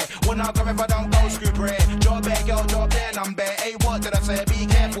care. When I go if I don't go screw bread. Drop bare girl, drop bare number. Hey, what did I say? Be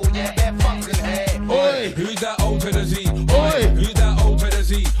careful, yeah, bare fucks in here. Oi. Who's that O to the Z? Oi. Who's that O to the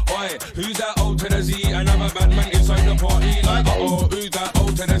Z? Oi. Who's that O to the Z? Another bad man inside the party. Like, uh-oh, who's that O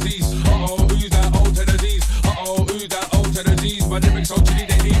to the Z's? Uh-oh, who's that O to the Z's? Uh-oh, who's that O to the Z's? My lyrics O to the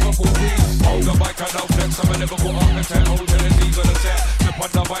D for 4 Z's. Hold the bike and I'll flex. I'm a Liverpool architect. O to the Z's on the set. Step on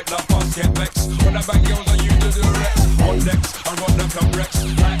the bike, like fast, get vexed. When I bang girls, I use to do Rex. On Lex, I run them from Rex.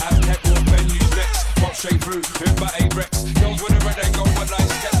 Like Aztec or venues next. Pop straight through, hit by a Rex. Girls with the red, they go with nice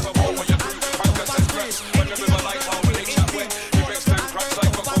sketch. Come on, when you're through, focus and press. When you're with a light, how when they chat wet. You vex them cracks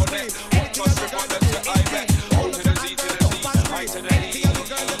like a cornet. One plus strip on them to I bet. O to the Z to the Z, I to the E.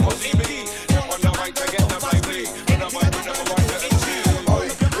 Aussie B, step on the right to get them like me. When I'm right, we never want to MC. Oi,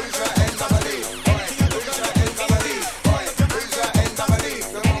 who's that NWD? Oi, who's that NWD? Oi, who's that NWD?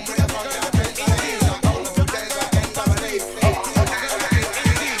 The one with the fuck that attention to ease. Oh, there's that NWD.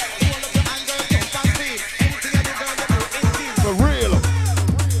 For real.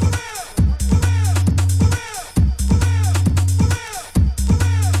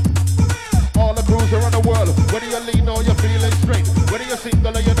 All the crews around the world, whether you're lean or you're feeling straight, whether you're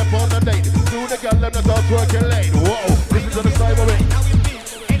single or you're up on a date, do the girl them the dance working late. Whoa, listen to the side of it.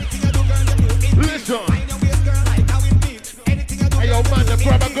 Listen. Hey yo man, just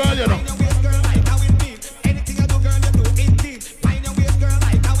grab a girl, you know.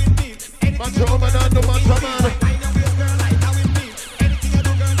 Macho man and the macho man.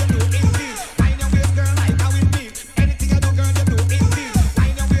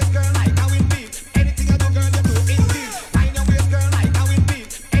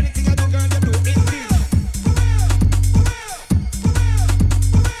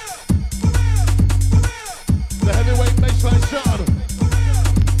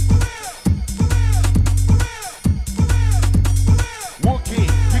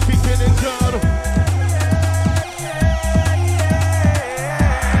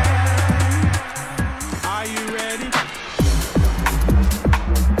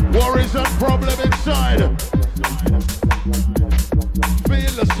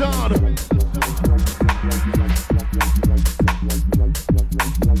 the sound.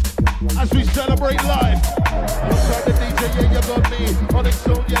 As we celebrate life. Outside the DJ, yeah, you got me. On the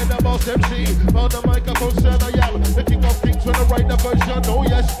sound, yeah, the boss MC. On the microphone, stand I am. The king of kings when I write the version. Oh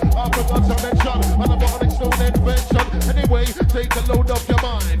yes, I forgot to mention. On the bottom stone invention. Anyway, take a load off your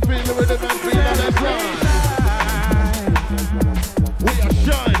mind. Feel the rhythm and feel the sound. We are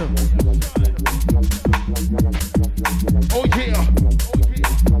shine. Oh yeah.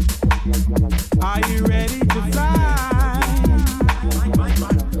 Are you ready to fly?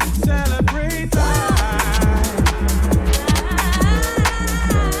 Celebrate time.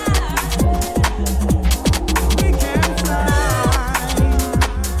 We can fly.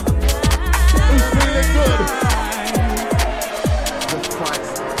 Who's feeling good?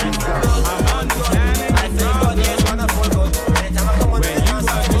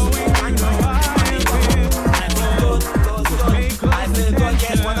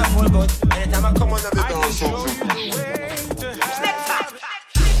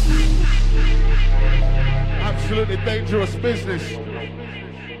 Absolutely dangerous business.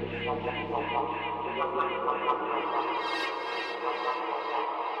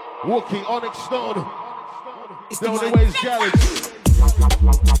 Wookie, Onyx Stone. The only way is garage.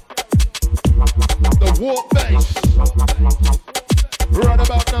 The warp bass. Right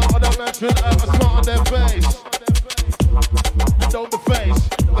about now, on that mansion, I was smart on their face. And on the face.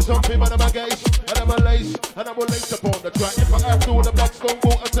 I some people on my gaze, and I'm a lace, and I will lace upon the track. If I have to, the black stone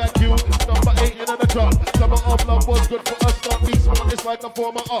will attack you. Number 8 in the chart. Summer of love was good for us, not me smart. It's like a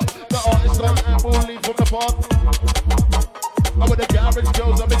form of art. The art is done and will leave from the park. I'm with the garage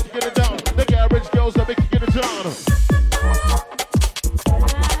girls, I'm making it down. The garage girls, I'm making it down.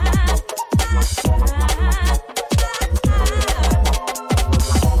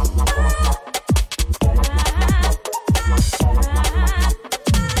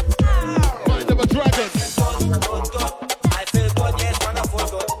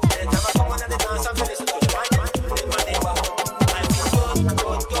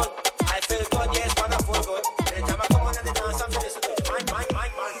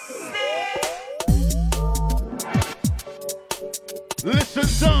 Listen,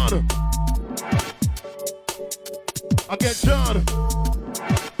 John. I get John.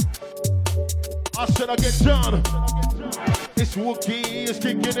 I said I get John. It's Wookie, it's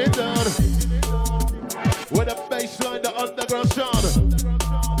kicking it down. With the bassline, the underground sound.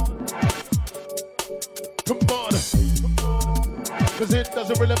 Come on. Cause it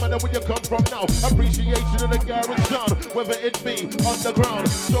doesn't really matter where you come from now. Appreciation of the garage sound. Whether it be underground,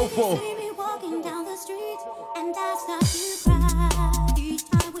 so forth. Walking down the street and I start to cry each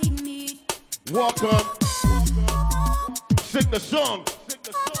time we meet. Walk on. Sing the song.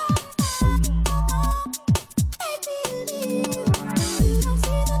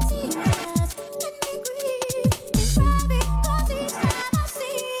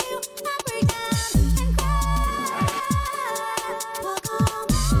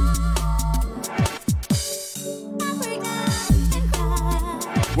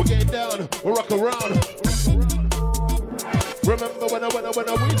 We're getting down, we'll rock around. Remember when I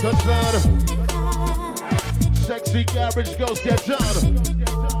we touch down. Sexy garage girls get down.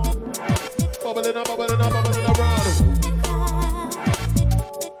 Bubbling up, bubbling up, bubbling around.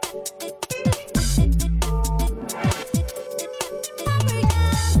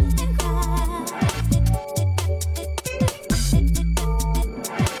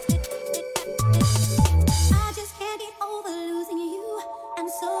 I just can't get over losing you, and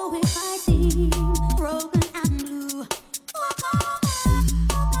so if I seem broken and blue, walk on.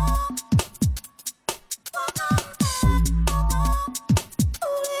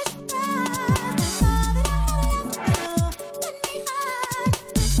 Foolish pride, the love that I had left behind,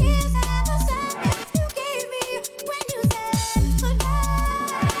 the tears and the sadness you gave me when you said goodbye.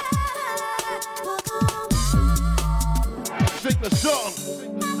 Walk on. Sing the song.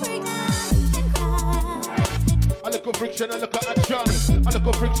 I break down and cry. I look at friction, I look at action. I look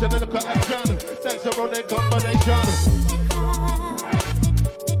at friction, I look at action. Thanks for running combination.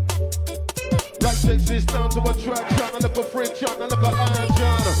 Like sex is down to attraction. I look at friction, I look at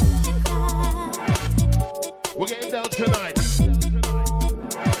action. We're getting down tonight.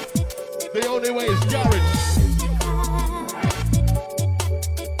 The only way is garage.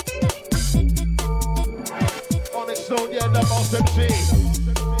 On its own, yeah, the boss MC.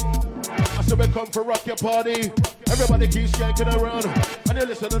 I said we come for rock your party. Everybody keeps yanking around. And you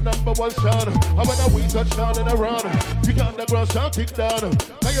listen to number one sound. And when we touch down and around, you got underground sound kick down. And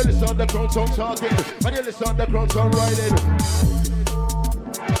you listen to the crowd song talking. And you listen to the crowd song riding.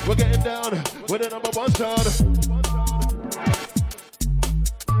 We're getting down with the number one sound.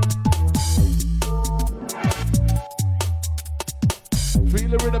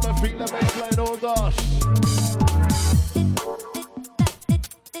 the rhythm and feel the bassline, oh gosh.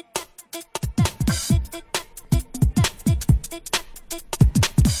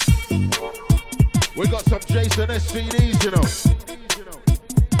 We got some Jason S CDs, you know.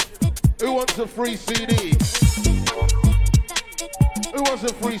 Who wants a free CD? Who wants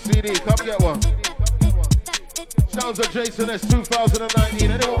a free CD? Come get one. Sounds of Jason S 2019.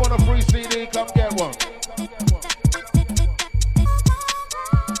 Anyone want a free CD? Come get one.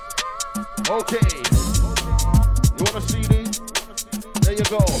 Okay. You want a CD? There you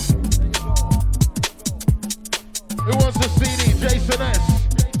go. Who wants a CD? Jason S.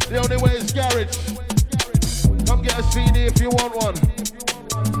 The only way is garage. Come get a CD if you want one.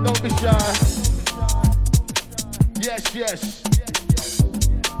 Don't be shy. Yes, yes.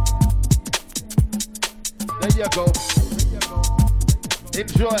 There you go.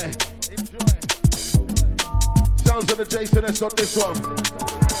 Enjoy. Sounds of the Jason S on this one.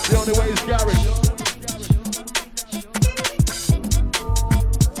 The only way is garage.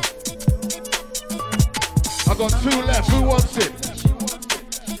 I got 2 left. Who wants it?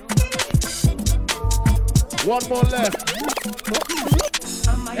 One more left.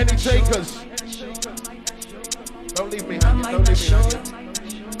 Any takers? Don't leave me hanging. Don't leave me hanging.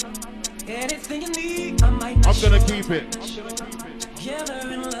 Anything you need, I might not I'm gonna show. keep it. Together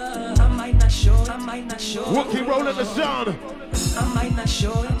in love, I might not show. I might not show. Wookie rolling the sound. I might not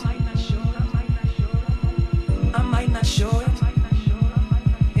show it. I might not show it.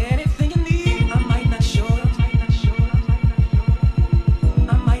 Anything you need, I might not show it.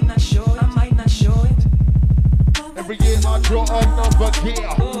 I might not show it. I might not show it. Every year I draw another gear.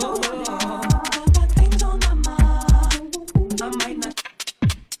 Things on my mind. I might not.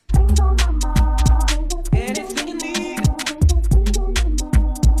 Anything you need.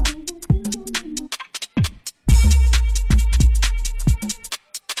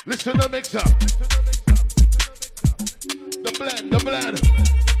 Listen to mix up. The blend, the blend.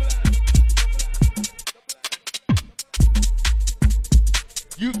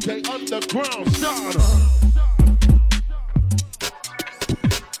 UK underground sound.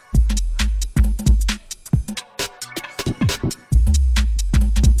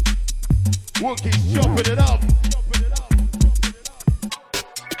 Wookie's chopping it up.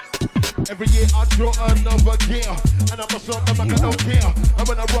 Every year I draw another gear, and I'm a son of I don't care. And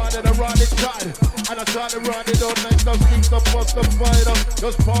when I ride it tight, and I try to ride it all night. No sleep, no fuss, no fight up.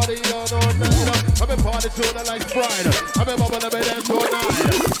 Just party on all night. I've been party till the lights bright. I've been bubbling, I've been dancing all night.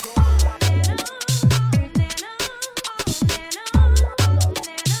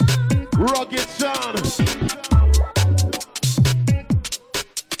 Rugged sound.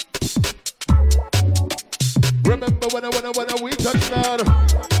 Remember when we touch down.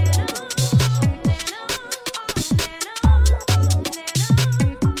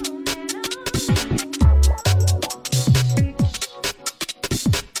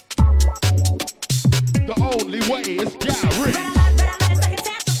 The only way is garage.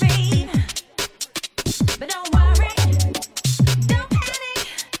 But don't worry, don't panic.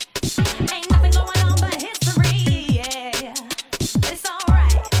 Ain't nothing going on but history, yeah. It's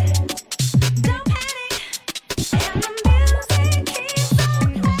alright. Don't panic. And the music keeps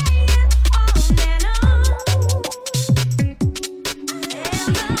on playing on and on. And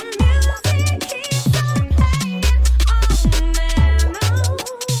the music keeps on playing on and on.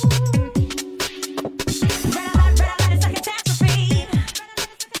 Red alert is a catastrophe.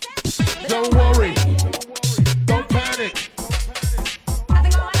 Don't worry. Don't panic.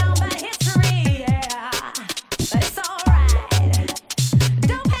 Nothing going on but history, yeah. But it's alright.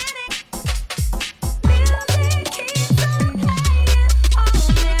 Don't panic. Music keeps on playing on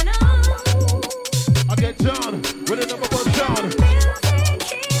and on. I get down with a number 1 sound. Music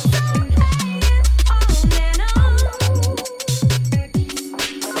keeps on playing on and on.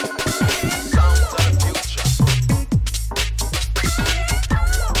 Sounds of the future.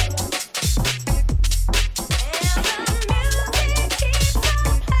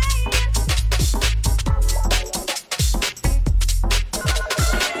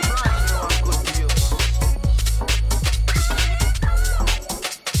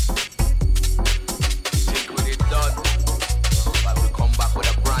 Think with it done. But we come back with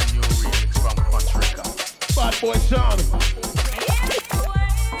a brand new remix from Crunch Records. Bad boy sound.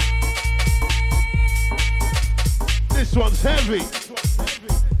 This one's heavy.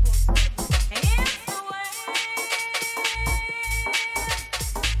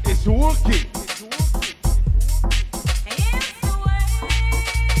 It's Wookie.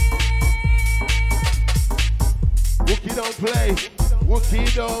 Wookie don't play. Wookie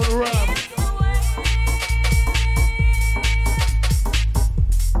don't rap.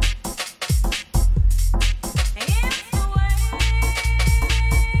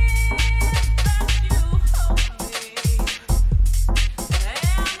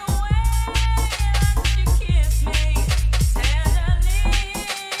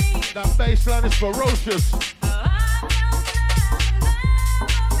 baseline is ferocious.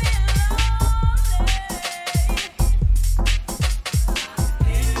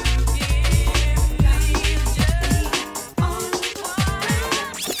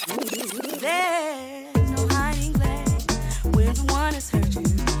 There's no hiding place when someone has hurt you.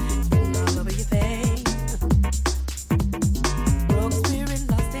 Written all over your face. Broke spirit,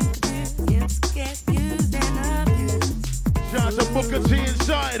 lost and confused. Yes, get used and abused. Shout out to Booker T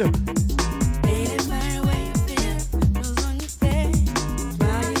inside. Ain't it funny the way you feel? Knows on your face.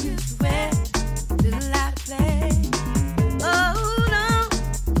 Smile you used to wear. Little out of place. Oh no,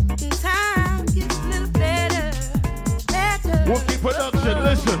 in time gets a little better. Wookie Production,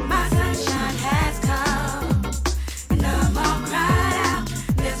 listen. My sunshine has come. No more cried out.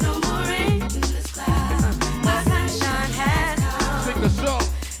 There's no more rain in the sky. My sunshine has come. Sing the song.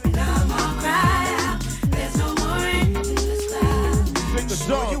 No more cried out. There's no more rain in the sky. Sing the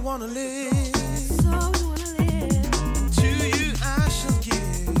song. You wanna live? So you wanna live? To you I shall give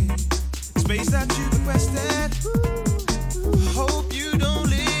space that you requested. Hope you don't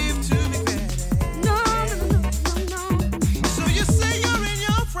live to regret it. No, no, no, no, no. So you say you're in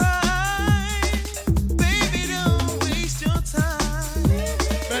your prime, baby. Don't waste your time.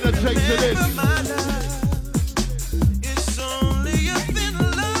 Meditate to this. Remember my love, it's only a thin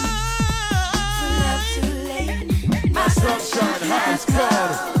line. Too late. My Sunshine has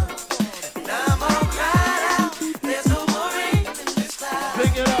gone. No more cried out. There's no more rain in the sky.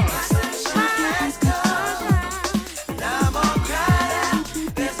 Sing it out. Sunshine has come. No more cried out.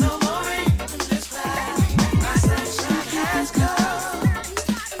 There's no more rain in the sky. My sunshine has come.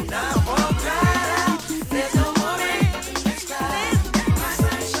 No more cried out. There's no more rain in the sky. My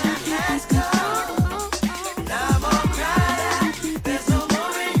sunshine has come. No more cried out. There's no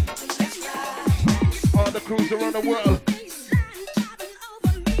more rain in the sky. All the crews around the world.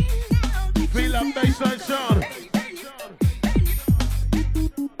 Feel that baseline sound.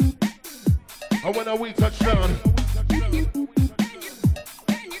 And when we touch down,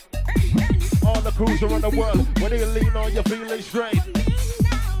 all the crews around the world, when you lean on, you're feeling straight.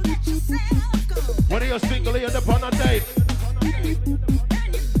 When you're single, you're upon a date.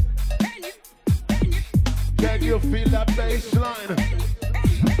 Can you feel that baseline?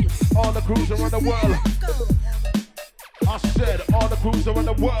 All the crews around the world. I said, all the crews around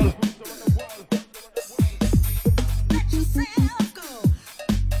the world.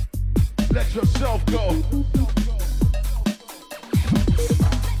 Let yourself go.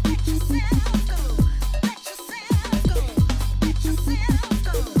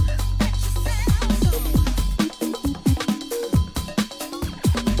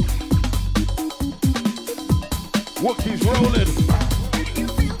 Wookie's rolling.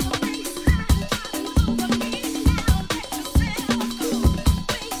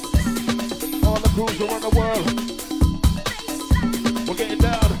 All the crews around the world. We're getting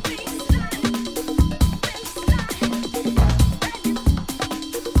down.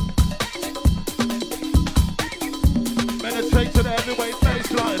 Meditate to the heavyweight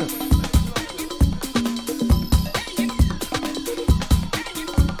baseline.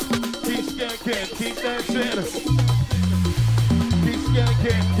 Keep skanking, keep dancing. Keep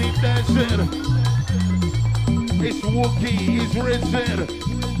skanking, keep dancing. It's Wookie, he's risen.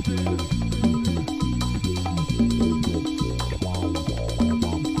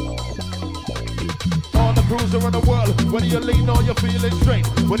 All the crews around the world, whether you lean or you're feeling straight,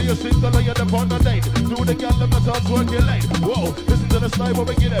 whether you're single or you're upon a date, do the gal and massage working late. Whoa, listen to the style where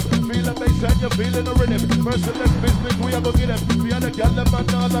we get them. Feel the bass and you're feeling the rhythm. Merciless business, we are gonna get them. We are the gal and man,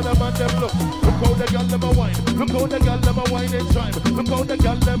 all of them and them look. Look how the gal them a wine, look how the gal them a wine in time. Look how the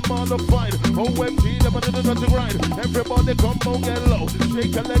gal them all up fine. OMG, them a do the grind. Everybody come on, get low.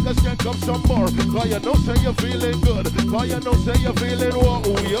 Shake a leg, can come some more. Cause you know say you're feeling good. Cause you know say you're feeling whoa,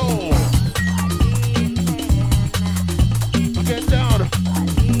 yo. Get down.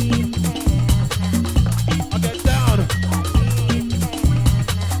 I get down.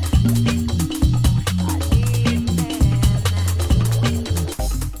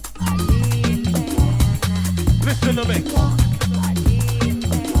 Listen to me.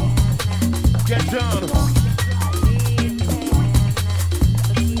 Get down.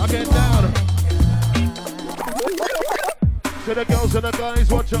 I get down. To the the girls and the guys,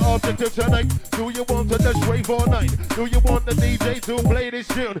 what's your objective tonight? Do you want to just rave all night? Do you want the DJ to play this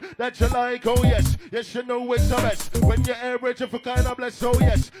tune that you like? Oh yes, yes you know it's the best. When you're average if you kind of blessed, oh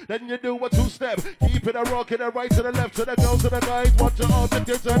yes. Then you do a two-step, keep it a rock in the right to the left. To the girls and the guys, what's your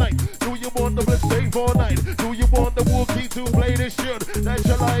objective tonight? Do you want the blitz rave all night? Do you want the Wookiee to play this tune that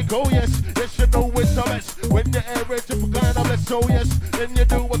you like? Oh yes, yes you know it's the best. When you're average if you kind of blessed, oh yes. Then you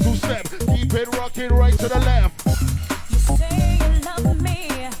do a two-step, keep it rocking right to the left. You say you love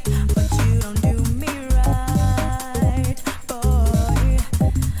me, but you don't do me right, boy.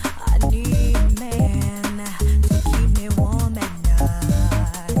 I need a man to keep me warm at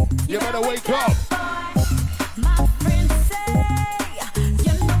night. You better wake up. My friends say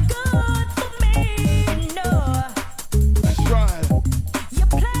you're no good for me, no. That's right. You're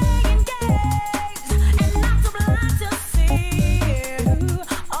playing games and not too blind to see.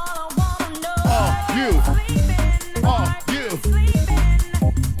 All I wanna know You. is sleeping. You. Sleeping.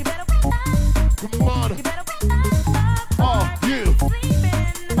 You better wake up. Come on. You better wake up. You.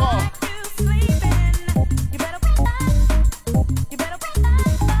 Sleeping. Are you sleeping? You better wake up. You better wake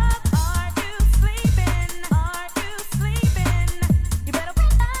up. Are you sleeping? Are you sleeping? You better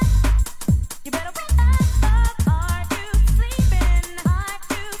wake up. You better wake up. Are you sleeping? Are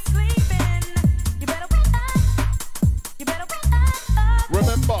you sleeping? You better wake up. You better wake up.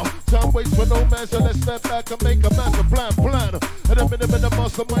 Remember, time waits for no man, so let's step back and make a master plan. And a minute in the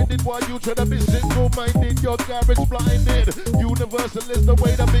masterminded while you try to be single-minded. Your garage blinded. Universal is the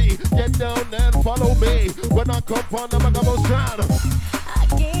way to be. Get down and follow me. When I come on, I'm a gonna sound. I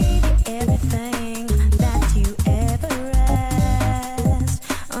gave you everything that you ever asked.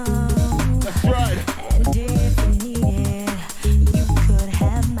 That's right. And if you need it, you could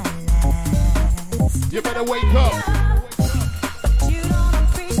have my last. You better wake up. But you don't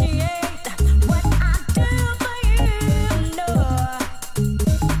appreciate what I do for you, no.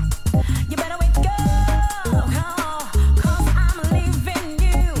 You better wake up, 'cause I'm leaving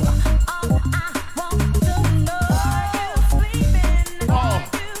you. All I want to know, are you sleeping? Are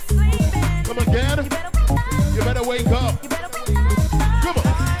you sleeping? Come again. You better wake up. You better wake up. You better wake up. Come on.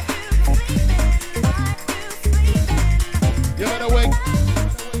 You better wake.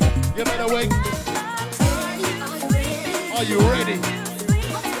 You better wake. Are you ready?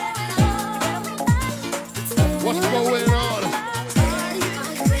 What's going on?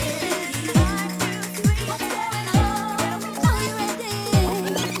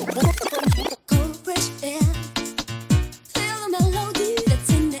 Cold fresh air, feel the melody that's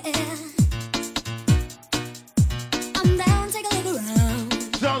in the air. I'm down, take a look around.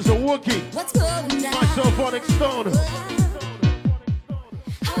 Sounds a Wookiee. What's going down? Myself on Stone.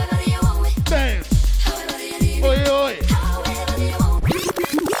 However do you want it? Dance. However do you need it? Oi, oi. However do you want it?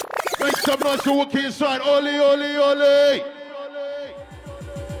 Make some noise for Wookiee inside. Ole, ole, ole.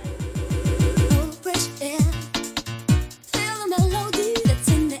 Cold fresh air, feel the melody that's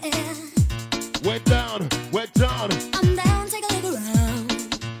in the air. Wet down, wet down. I'm down, take a look around.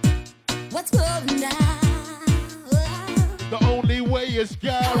 What's going down? The only way is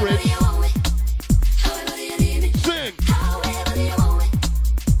However do garage. you want it? However do you need it? Sing, However do you want it?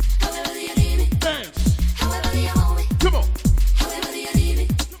 However do you need it? dance. However do you want it? Come on. However do you need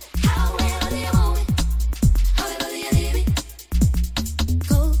it? However do you want it? However do you need it?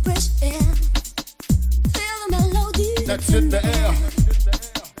 Cold fresh air, feel the melody That's in the air.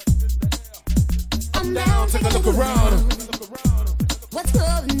 I'm Down, take a look around. What's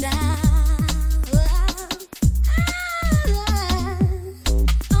going down?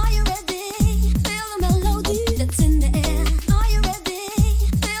 Are you ready? Feel the melody that's in the air. Are you ready?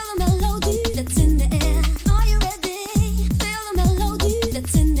 Feel the melody that's in the air. Are you ready? Feel the melody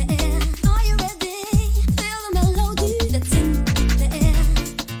that's in the air. Are you ready? Feel the melody that's in the air.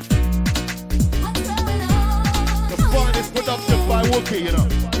 What's going on? The finest production by Wookiee, you know.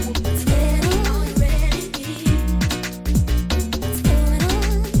 What's going on? Are you ready? What's going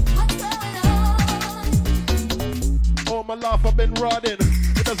on? What's going on? All my life I've been riding.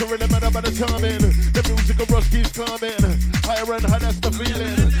 It doesn't really matter about the timing. The music of Rush keeps climbing. Higher and higher, that's the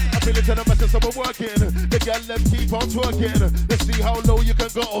feeling. I feel it to the message of working. The gal them keep on twerking. Let's see how low you can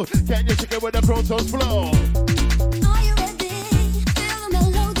go. Can you shake it with the Protos flow? Are you ready? Feel the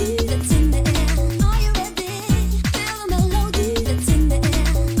melody that's in the air. Are you ready? Feel the melody that's in the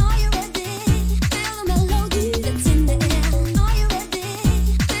air. Are you ready? Feel the melody that's in the air. Are you ready?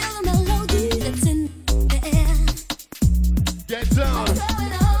 Feel the melody that's in the air. Get down. What's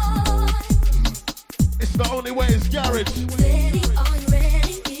going on? It's the only way is garage. Ready? Are you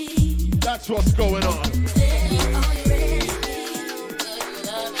ready? That's what's going on. Ready? Are you ready?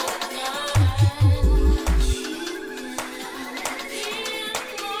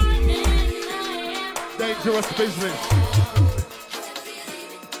 Dangerous business.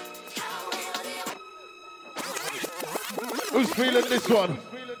 Who's feeling this one?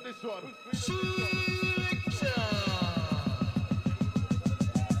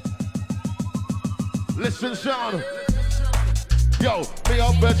 Listen, Sean. Yo, me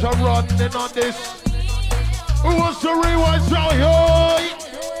up better running on this. Who wants to rewind, so yo?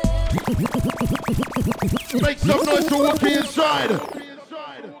 Make some noise to Wookie inside.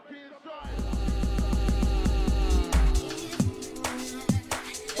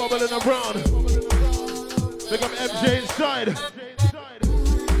 Bubbling around. Pick up MJ inside.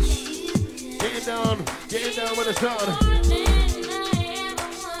 Getting down with the sound.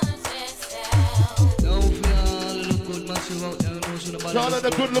 Shout out the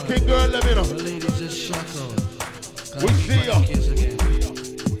good looking girl, let me know. Ladies just shock out. We see ya.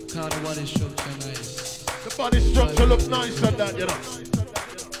 Kind of body structure nice. The body structure look nice on that, you know.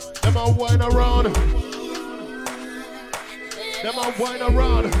 Them a wine around. Them a wine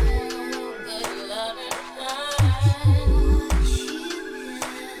around.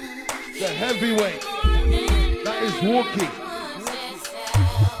 The heavyweight. That is Wookie.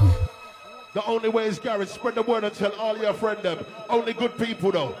 The only way is Garrett. Spread the word and tell all your friends them. Only good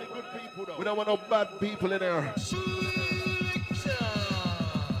people though. We don't want no bad people in there.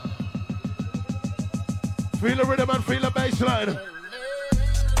 Feel the rhythm and feel the bass line.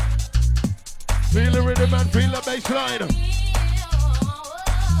 Feel the rhythm and feel the bass line.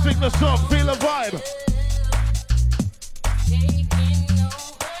 Sing the song, feel the vibe.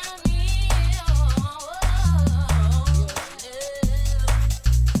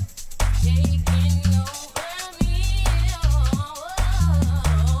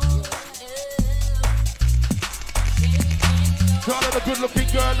 Shout out a good looking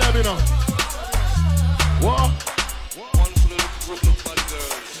girl, let me know. What? One for the Brooklyn body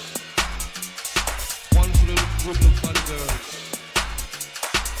girls. One for the Brooklyn body girls.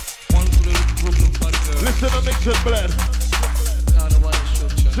 One for the Brooklyn body girls. Listen to Mix and Blend. Kind of body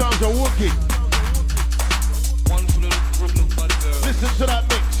structure. Sounds a Wookie. One for the Brooklyn body girls. Listen to that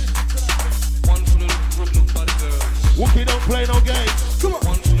mix. One for the Brooklyn body girls. Wookie don't play no games. Come on.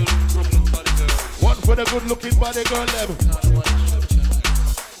 One for the Brooklyn body girls. One for the good looking body girl, them.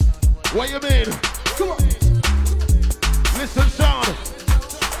 What you mean? Come on. Listen, sound.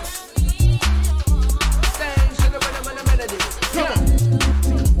 Come on.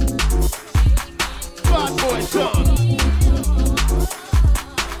 Bad boy, sound.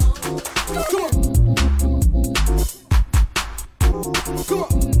 Come on. Come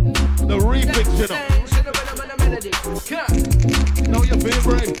on. The remix, you know. Know you feel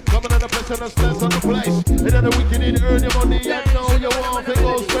brave. Coming at the place and the stance on the place. And then the weekend in earn your money. And know you want to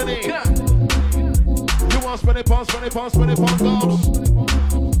go spending. You want spending pounds, spending pounds, spending pounds, gums.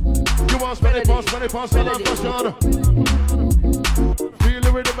 You want spending pounds, and I'm for sure. Feel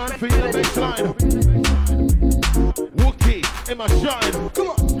the rhythm and feel the bass line. Wookie in my shine. Come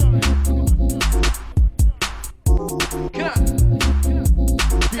on.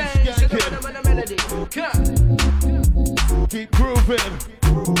 Keep skanking. Keep grooving.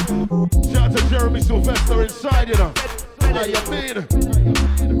 Shout out to Jeremy Sylvester inside, you know. How you mean?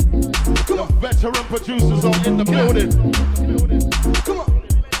 The veteran producers are in the building. Come on.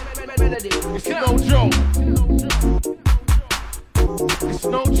 It's no joke. It's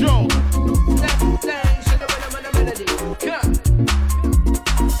no joke.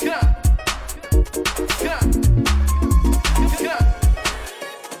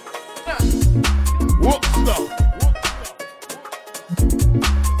 Whoop stuff.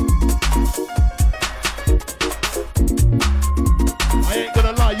 I ain't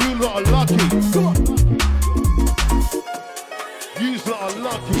gonna lie, you lot are lucky. Come on. You lot are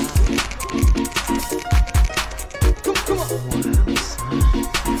lucky. Come on.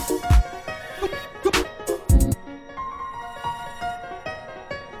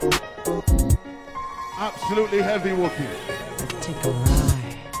 Absolutely heavy Wookie. Take a ride.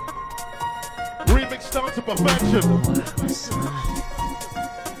 Remix down to perfection.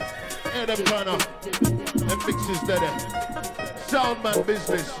 Yeah, them kind of them mixes there. Soundman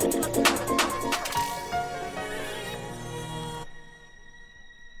business.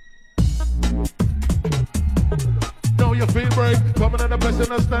 Know you feel brave, coming at the place and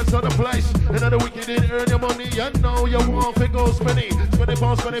the stance on the place. And the wicked didn't earn your money, you know you want to go spending. Spending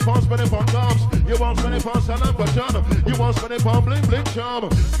pounds, spending pounds, spending pounds, gums. You want spending pounds, and I'm for charm. You want spending pounds, bling, bling, charm.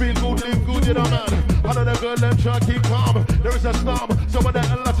 Feel good, live good, you know, man. All of the girl, them try keep calm. There is a storm, some of them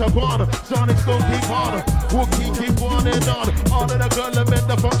a lot of fun. Sonics don't keep on. Wookie keep on and on. All of the girl, them in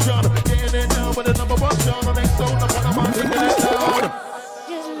the function. Getting it down with the number one shot. And they sound up on the man, taking it down.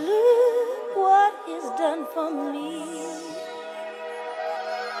 Just look what is done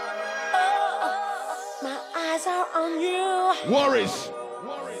eyes are on you. Worries.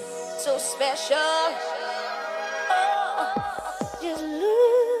 So special. Oh, just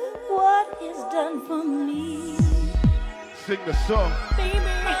look what is done for me. Sing the song. Baby,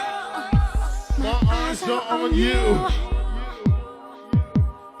 My eyes are on you.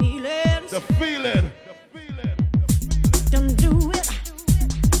 Feelings. The feeling. Don't do it.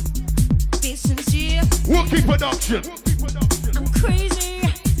 Be sincere. Wookie production. I'm crazy.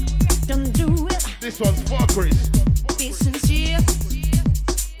 Don't do it. This one's Fuckeries. Be sincere.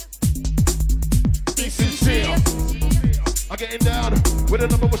 Be sincere. I'm getting down with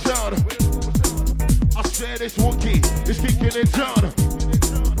another one sound. I said it's Wookie. It's kicking it down.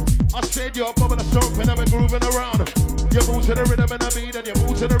 I said you're bubbling a song and I've been grooving around. You move to the rhythm and the beat and you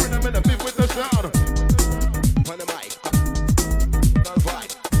move to the rhythm and the beat with the sound. On the mic,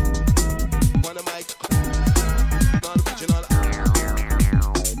 non-vibe. On the mic, non-original.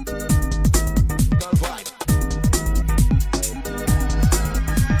 Non-vibe.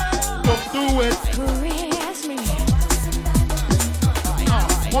 Don't do it. Caress me. I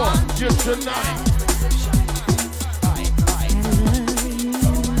want you tonight.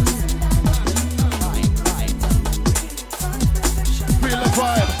 Feel the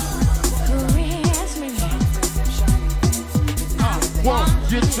vibe. Caress me. I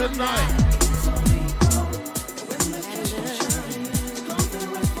want you tonight.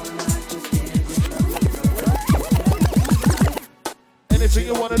 Anything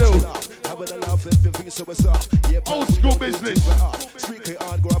you wanna do? Old school business.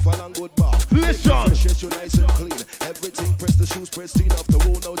 Listen. Nice and clean. Everything press the shoes, pristine off the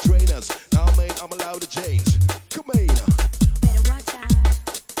wall, no trainers. Now, mate, I'm allowed to change. Come on. Better watch out.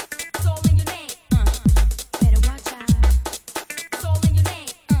 It's all in your name. Better watch out. It's all in your name.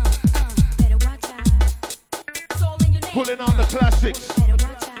 Better watch out. It's all in your name. Pulling on the classics. Better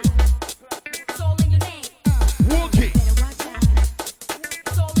watch out. It's all in your name. Wookie. Better watch out.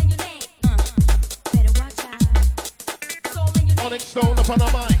 It's all in your name. Better watch out. It's all in your name. Onyx Stone up on the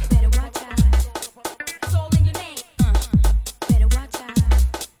mic. Better watch out. It's all in your name. Better watch out.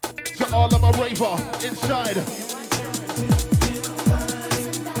 To all of my raver inside.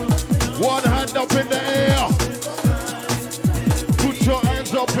 One hand up in the air. Put your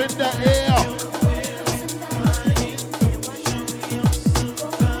hands up in the air.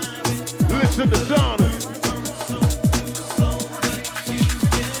 Listen to the sound.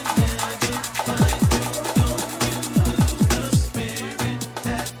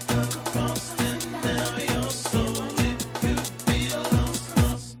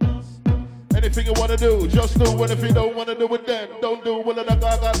 Anything you wanna do, just do. And if you don't wanna do it, then don't do. Well, I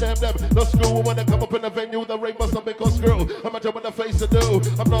got them. No screw. When I come up in the venue, the rave must not make us screw. I'm not with the face to do.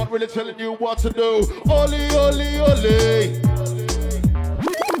 I'm not really telling you what to do. Oli, oli, oli.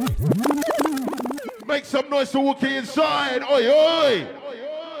 Make some noise to Wookie inside. Oi, oi.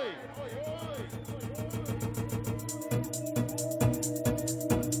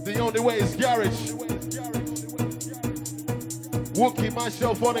 The only way is garage. Wookie,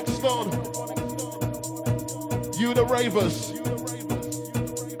 myself, Onyx Stone. You the ravers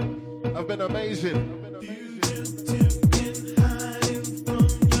have been amazing.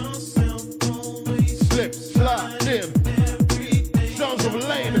 Slip, slide in. Sounds of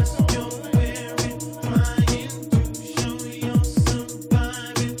lane.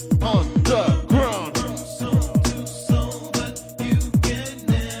 On the ground.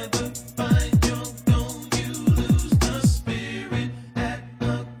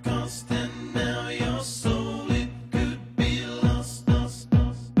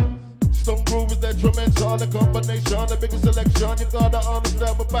 Stone Groove is detrimental, the combination, the biggest selection. You gotta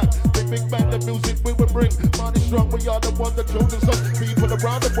understand we're back. Big bang, the music we will bring. Money strong, we are the ones that chosen some people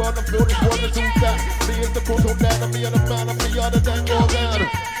around the world. I feel this one to do that. Me is the cool, so bad, and me and the man, and me are the dang organ.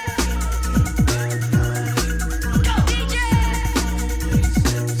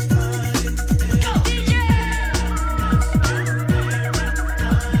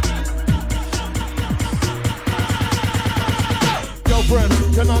 Girlfriend,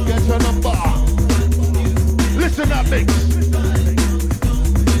 can I get your number? Listen up, mix.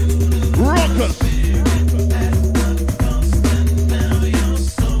 Rockers.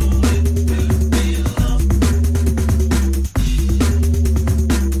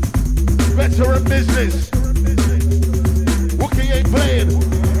 Veteran business. Wookie ain't playing.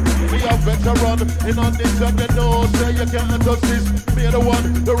 Me a veteran in on this and you know, say you can't touch this. Me the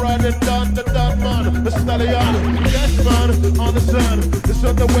one, the riding down, the down man, the stallion. Yes man, understand. This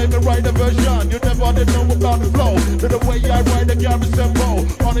is the way me ride the version. You never did know about the flow. To the way I ride the garrison bow.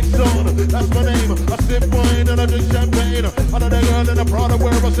 Onyx Stone, that's my name. I sip wine and I drink champagne. Another girl in a Prada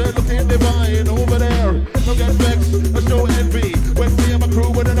where I say looking divine over there. Don't get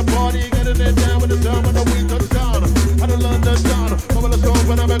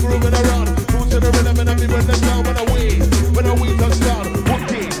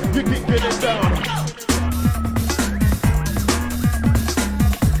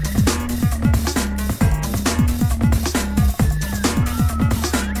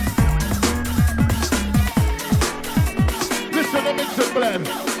and blend.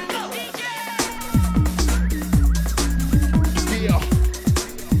 Yeah.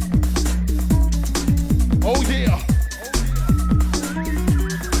 Oh yeah.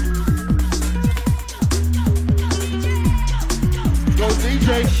 Go DJ.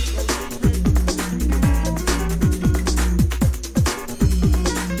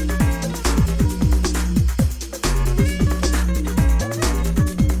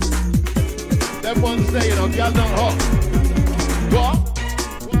 Everyone's saying, oh, y'all not hot. What?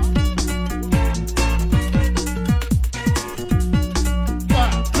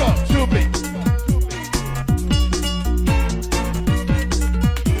 Back up to me.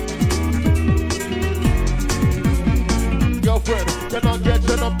 Girlfriend, can I get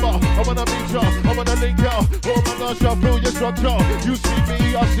your number? I wanna meet ya, I wanna link ya. Oh my gosh, I feel your structure. You see me,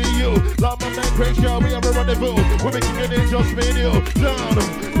 I see you. Like my man Craig, we have a rendezvous. We're making it just me and you. Down.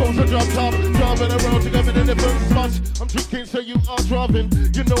 A drop top, driving around together in different spots. I'm drinking, so you are driving.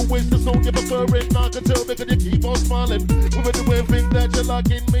 You know it's the song you're preferring. I can tell because you keep on smiling. We're doing things that you're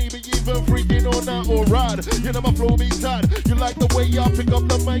liking, maybe even freaking on that alright. You know my flow be tight. You like the way I pick up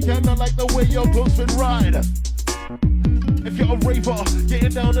the mic, and I like the way your clothes fit right. If you're a raver,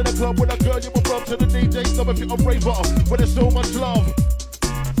 getting down in the club with a girl, you will rub to the DJ club. If you're a raver, where there's so much love,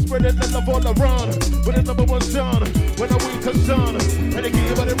 spreading the love all around. With the number one sound, when I wake the sun, and they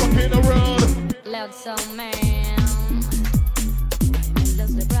get everybody rocking around. Loud soul man,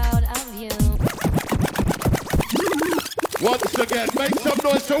 loosely proud of you. Once again, make some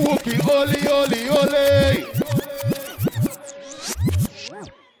noise for Wookie. Ole, ole, ole.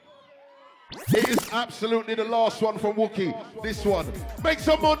 It is absolutely the last one from Wookie. This one. Make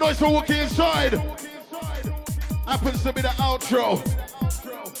some more noise for Wookie inside. Happens to be the outro.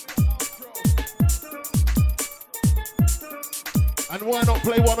 And why not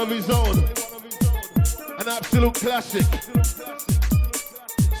play one of his own? An absolute classic.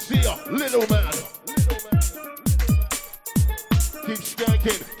 See ya, little man. Keep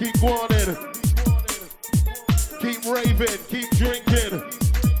skanking, keep guaning, keep raving, keep drinking,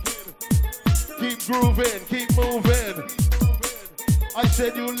 keep grooving, keep moving. I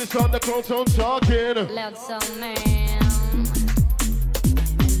said you listen the crowd, I'm talking. Loud soul man,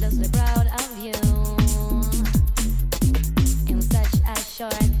 loosely proud of you.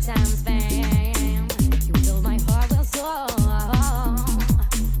 Short time span, you fill my heart with soul.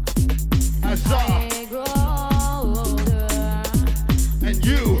 I grow older, and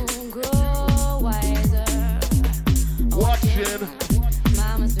you grow wiser. Watching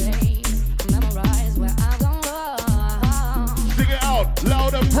my mistakes, memorize where I've gone wrong. Sing it out,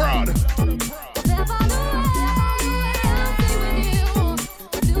 loud and proud.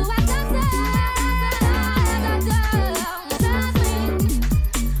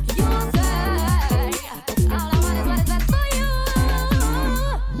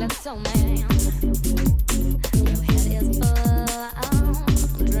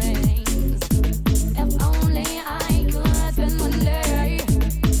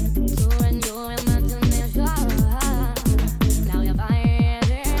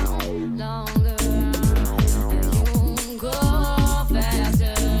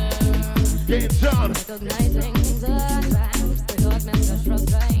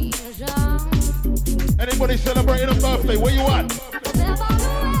 Anybody celebrating a birthday? Where you at?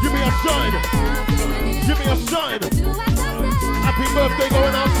 Give me a sign. Give me a sign. Happy birthday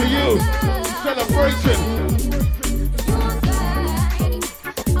going out to you. Celebration.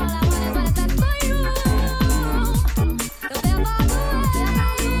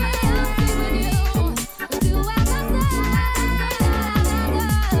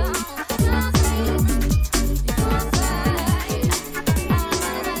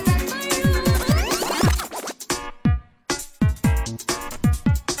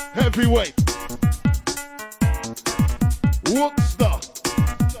 Heavyweight. Wookster.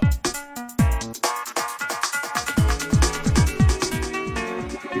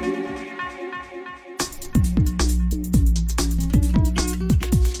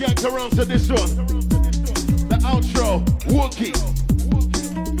 Skank around to this one. The outro. Wookie.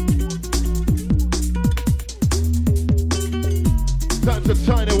 Time to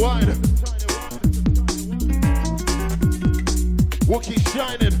tiny wine. Wookie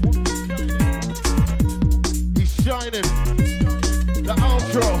shining. He's shining. The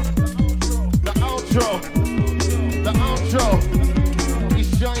outro. The outro. The outro. He's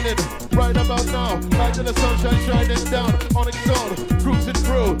shining right about now. Light in the sunshine shining down on its own. Cruising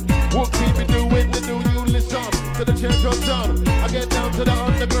through. Wookie be doing the new you listen to the change of sound. I get down to the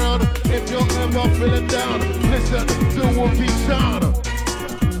underground. If you're ever feeling down, listen to Wookie sound.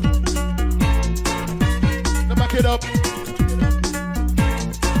 Now back it up.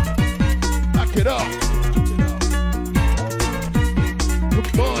 Cook it up.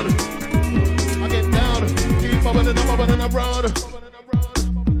 Come on. I get down. Keep bubbling around.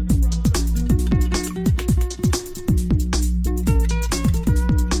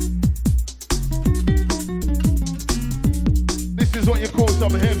 This is what you call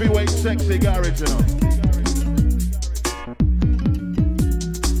some heavyweight sexy garage, you know.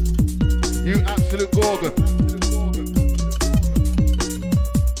 You absolute gorgon.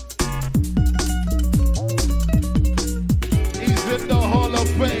 He's in the Hall of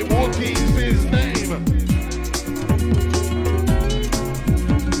Fame. Wookie's his name.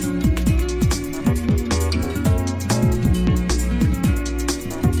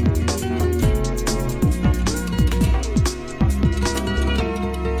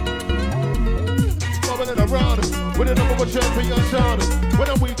 With the number one champion sound, when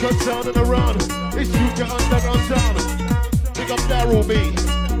a week on sounding around, it's UK underground sound. Pick up Daryl B,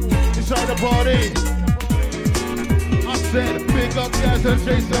 inside the party. I said, pick up Jazz and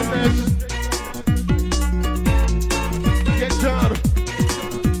Jason Ness. Get down.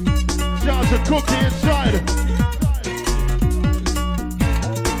 Shout to Cookie inside.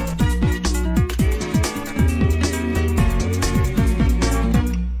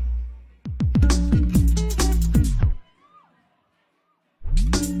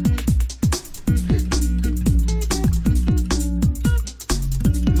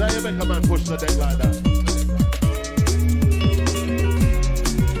 Push the deck like that.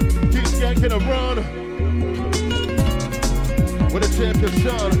 Keep skanking around with a champion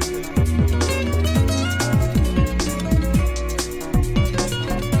sound.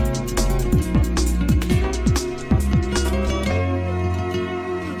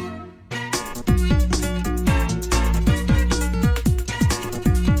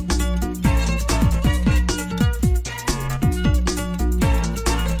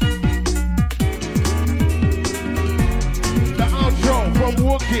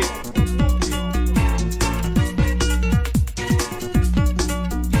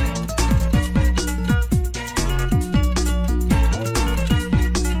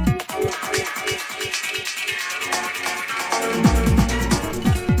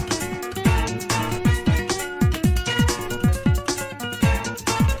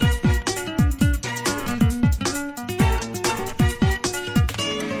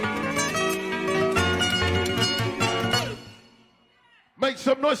 Make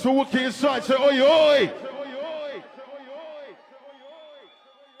some noise for Wookie inside. Say oi oi.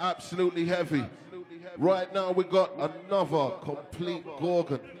 Absolutely heavy. Right now we got another complete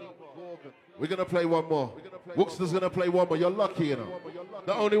gorgon. We're gonna play one more. Wookster's gonna play one more. You're lucky, you know.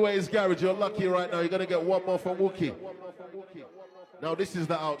 The only way is garage. You're lucky right now. You're gonna get one more from Wookie. Now this is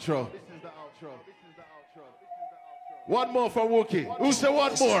the outro. One more from Wookie. Who said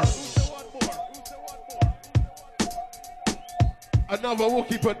one more? Another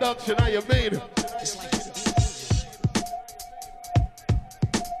Wookie production, how you mean?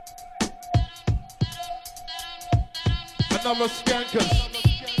 Another Skankers.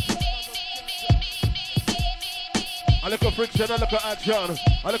 I look at friction, I look at action.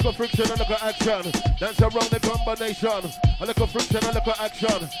 I look at friction, I look at action. Dance around the combination. I look at friction, I look at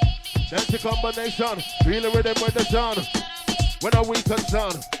action. Dance the combination. Feel the rhythm with the sound. When a week and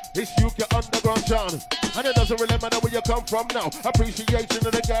sound. It's UK underground sound. And it doesn't really matter where you come from now. Appreciation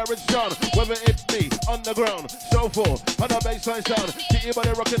of the garage sound. Whether it's me, underground, so forth, and a bassline sound. Get your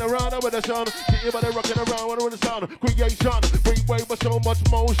body rocking around with the sound. Get your body rocking around with the sound. Creation, freeway with so much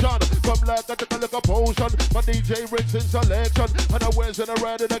motion. Come like I take a look at potion. My DJ brings in selection. And I wears in a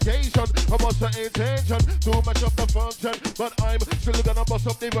rare dedication. I must have intention to match up the function. But I'm still gonna bust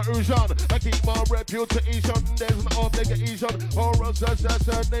up the version. I keep my reputation. There's no obligation or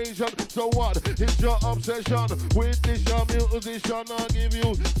assassination. So what is your obsession with this your musician? I give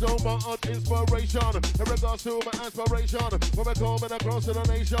you so much inspiration in regards to my aspiration when we're coming across to the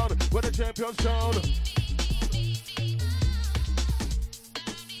nation with a champion sound.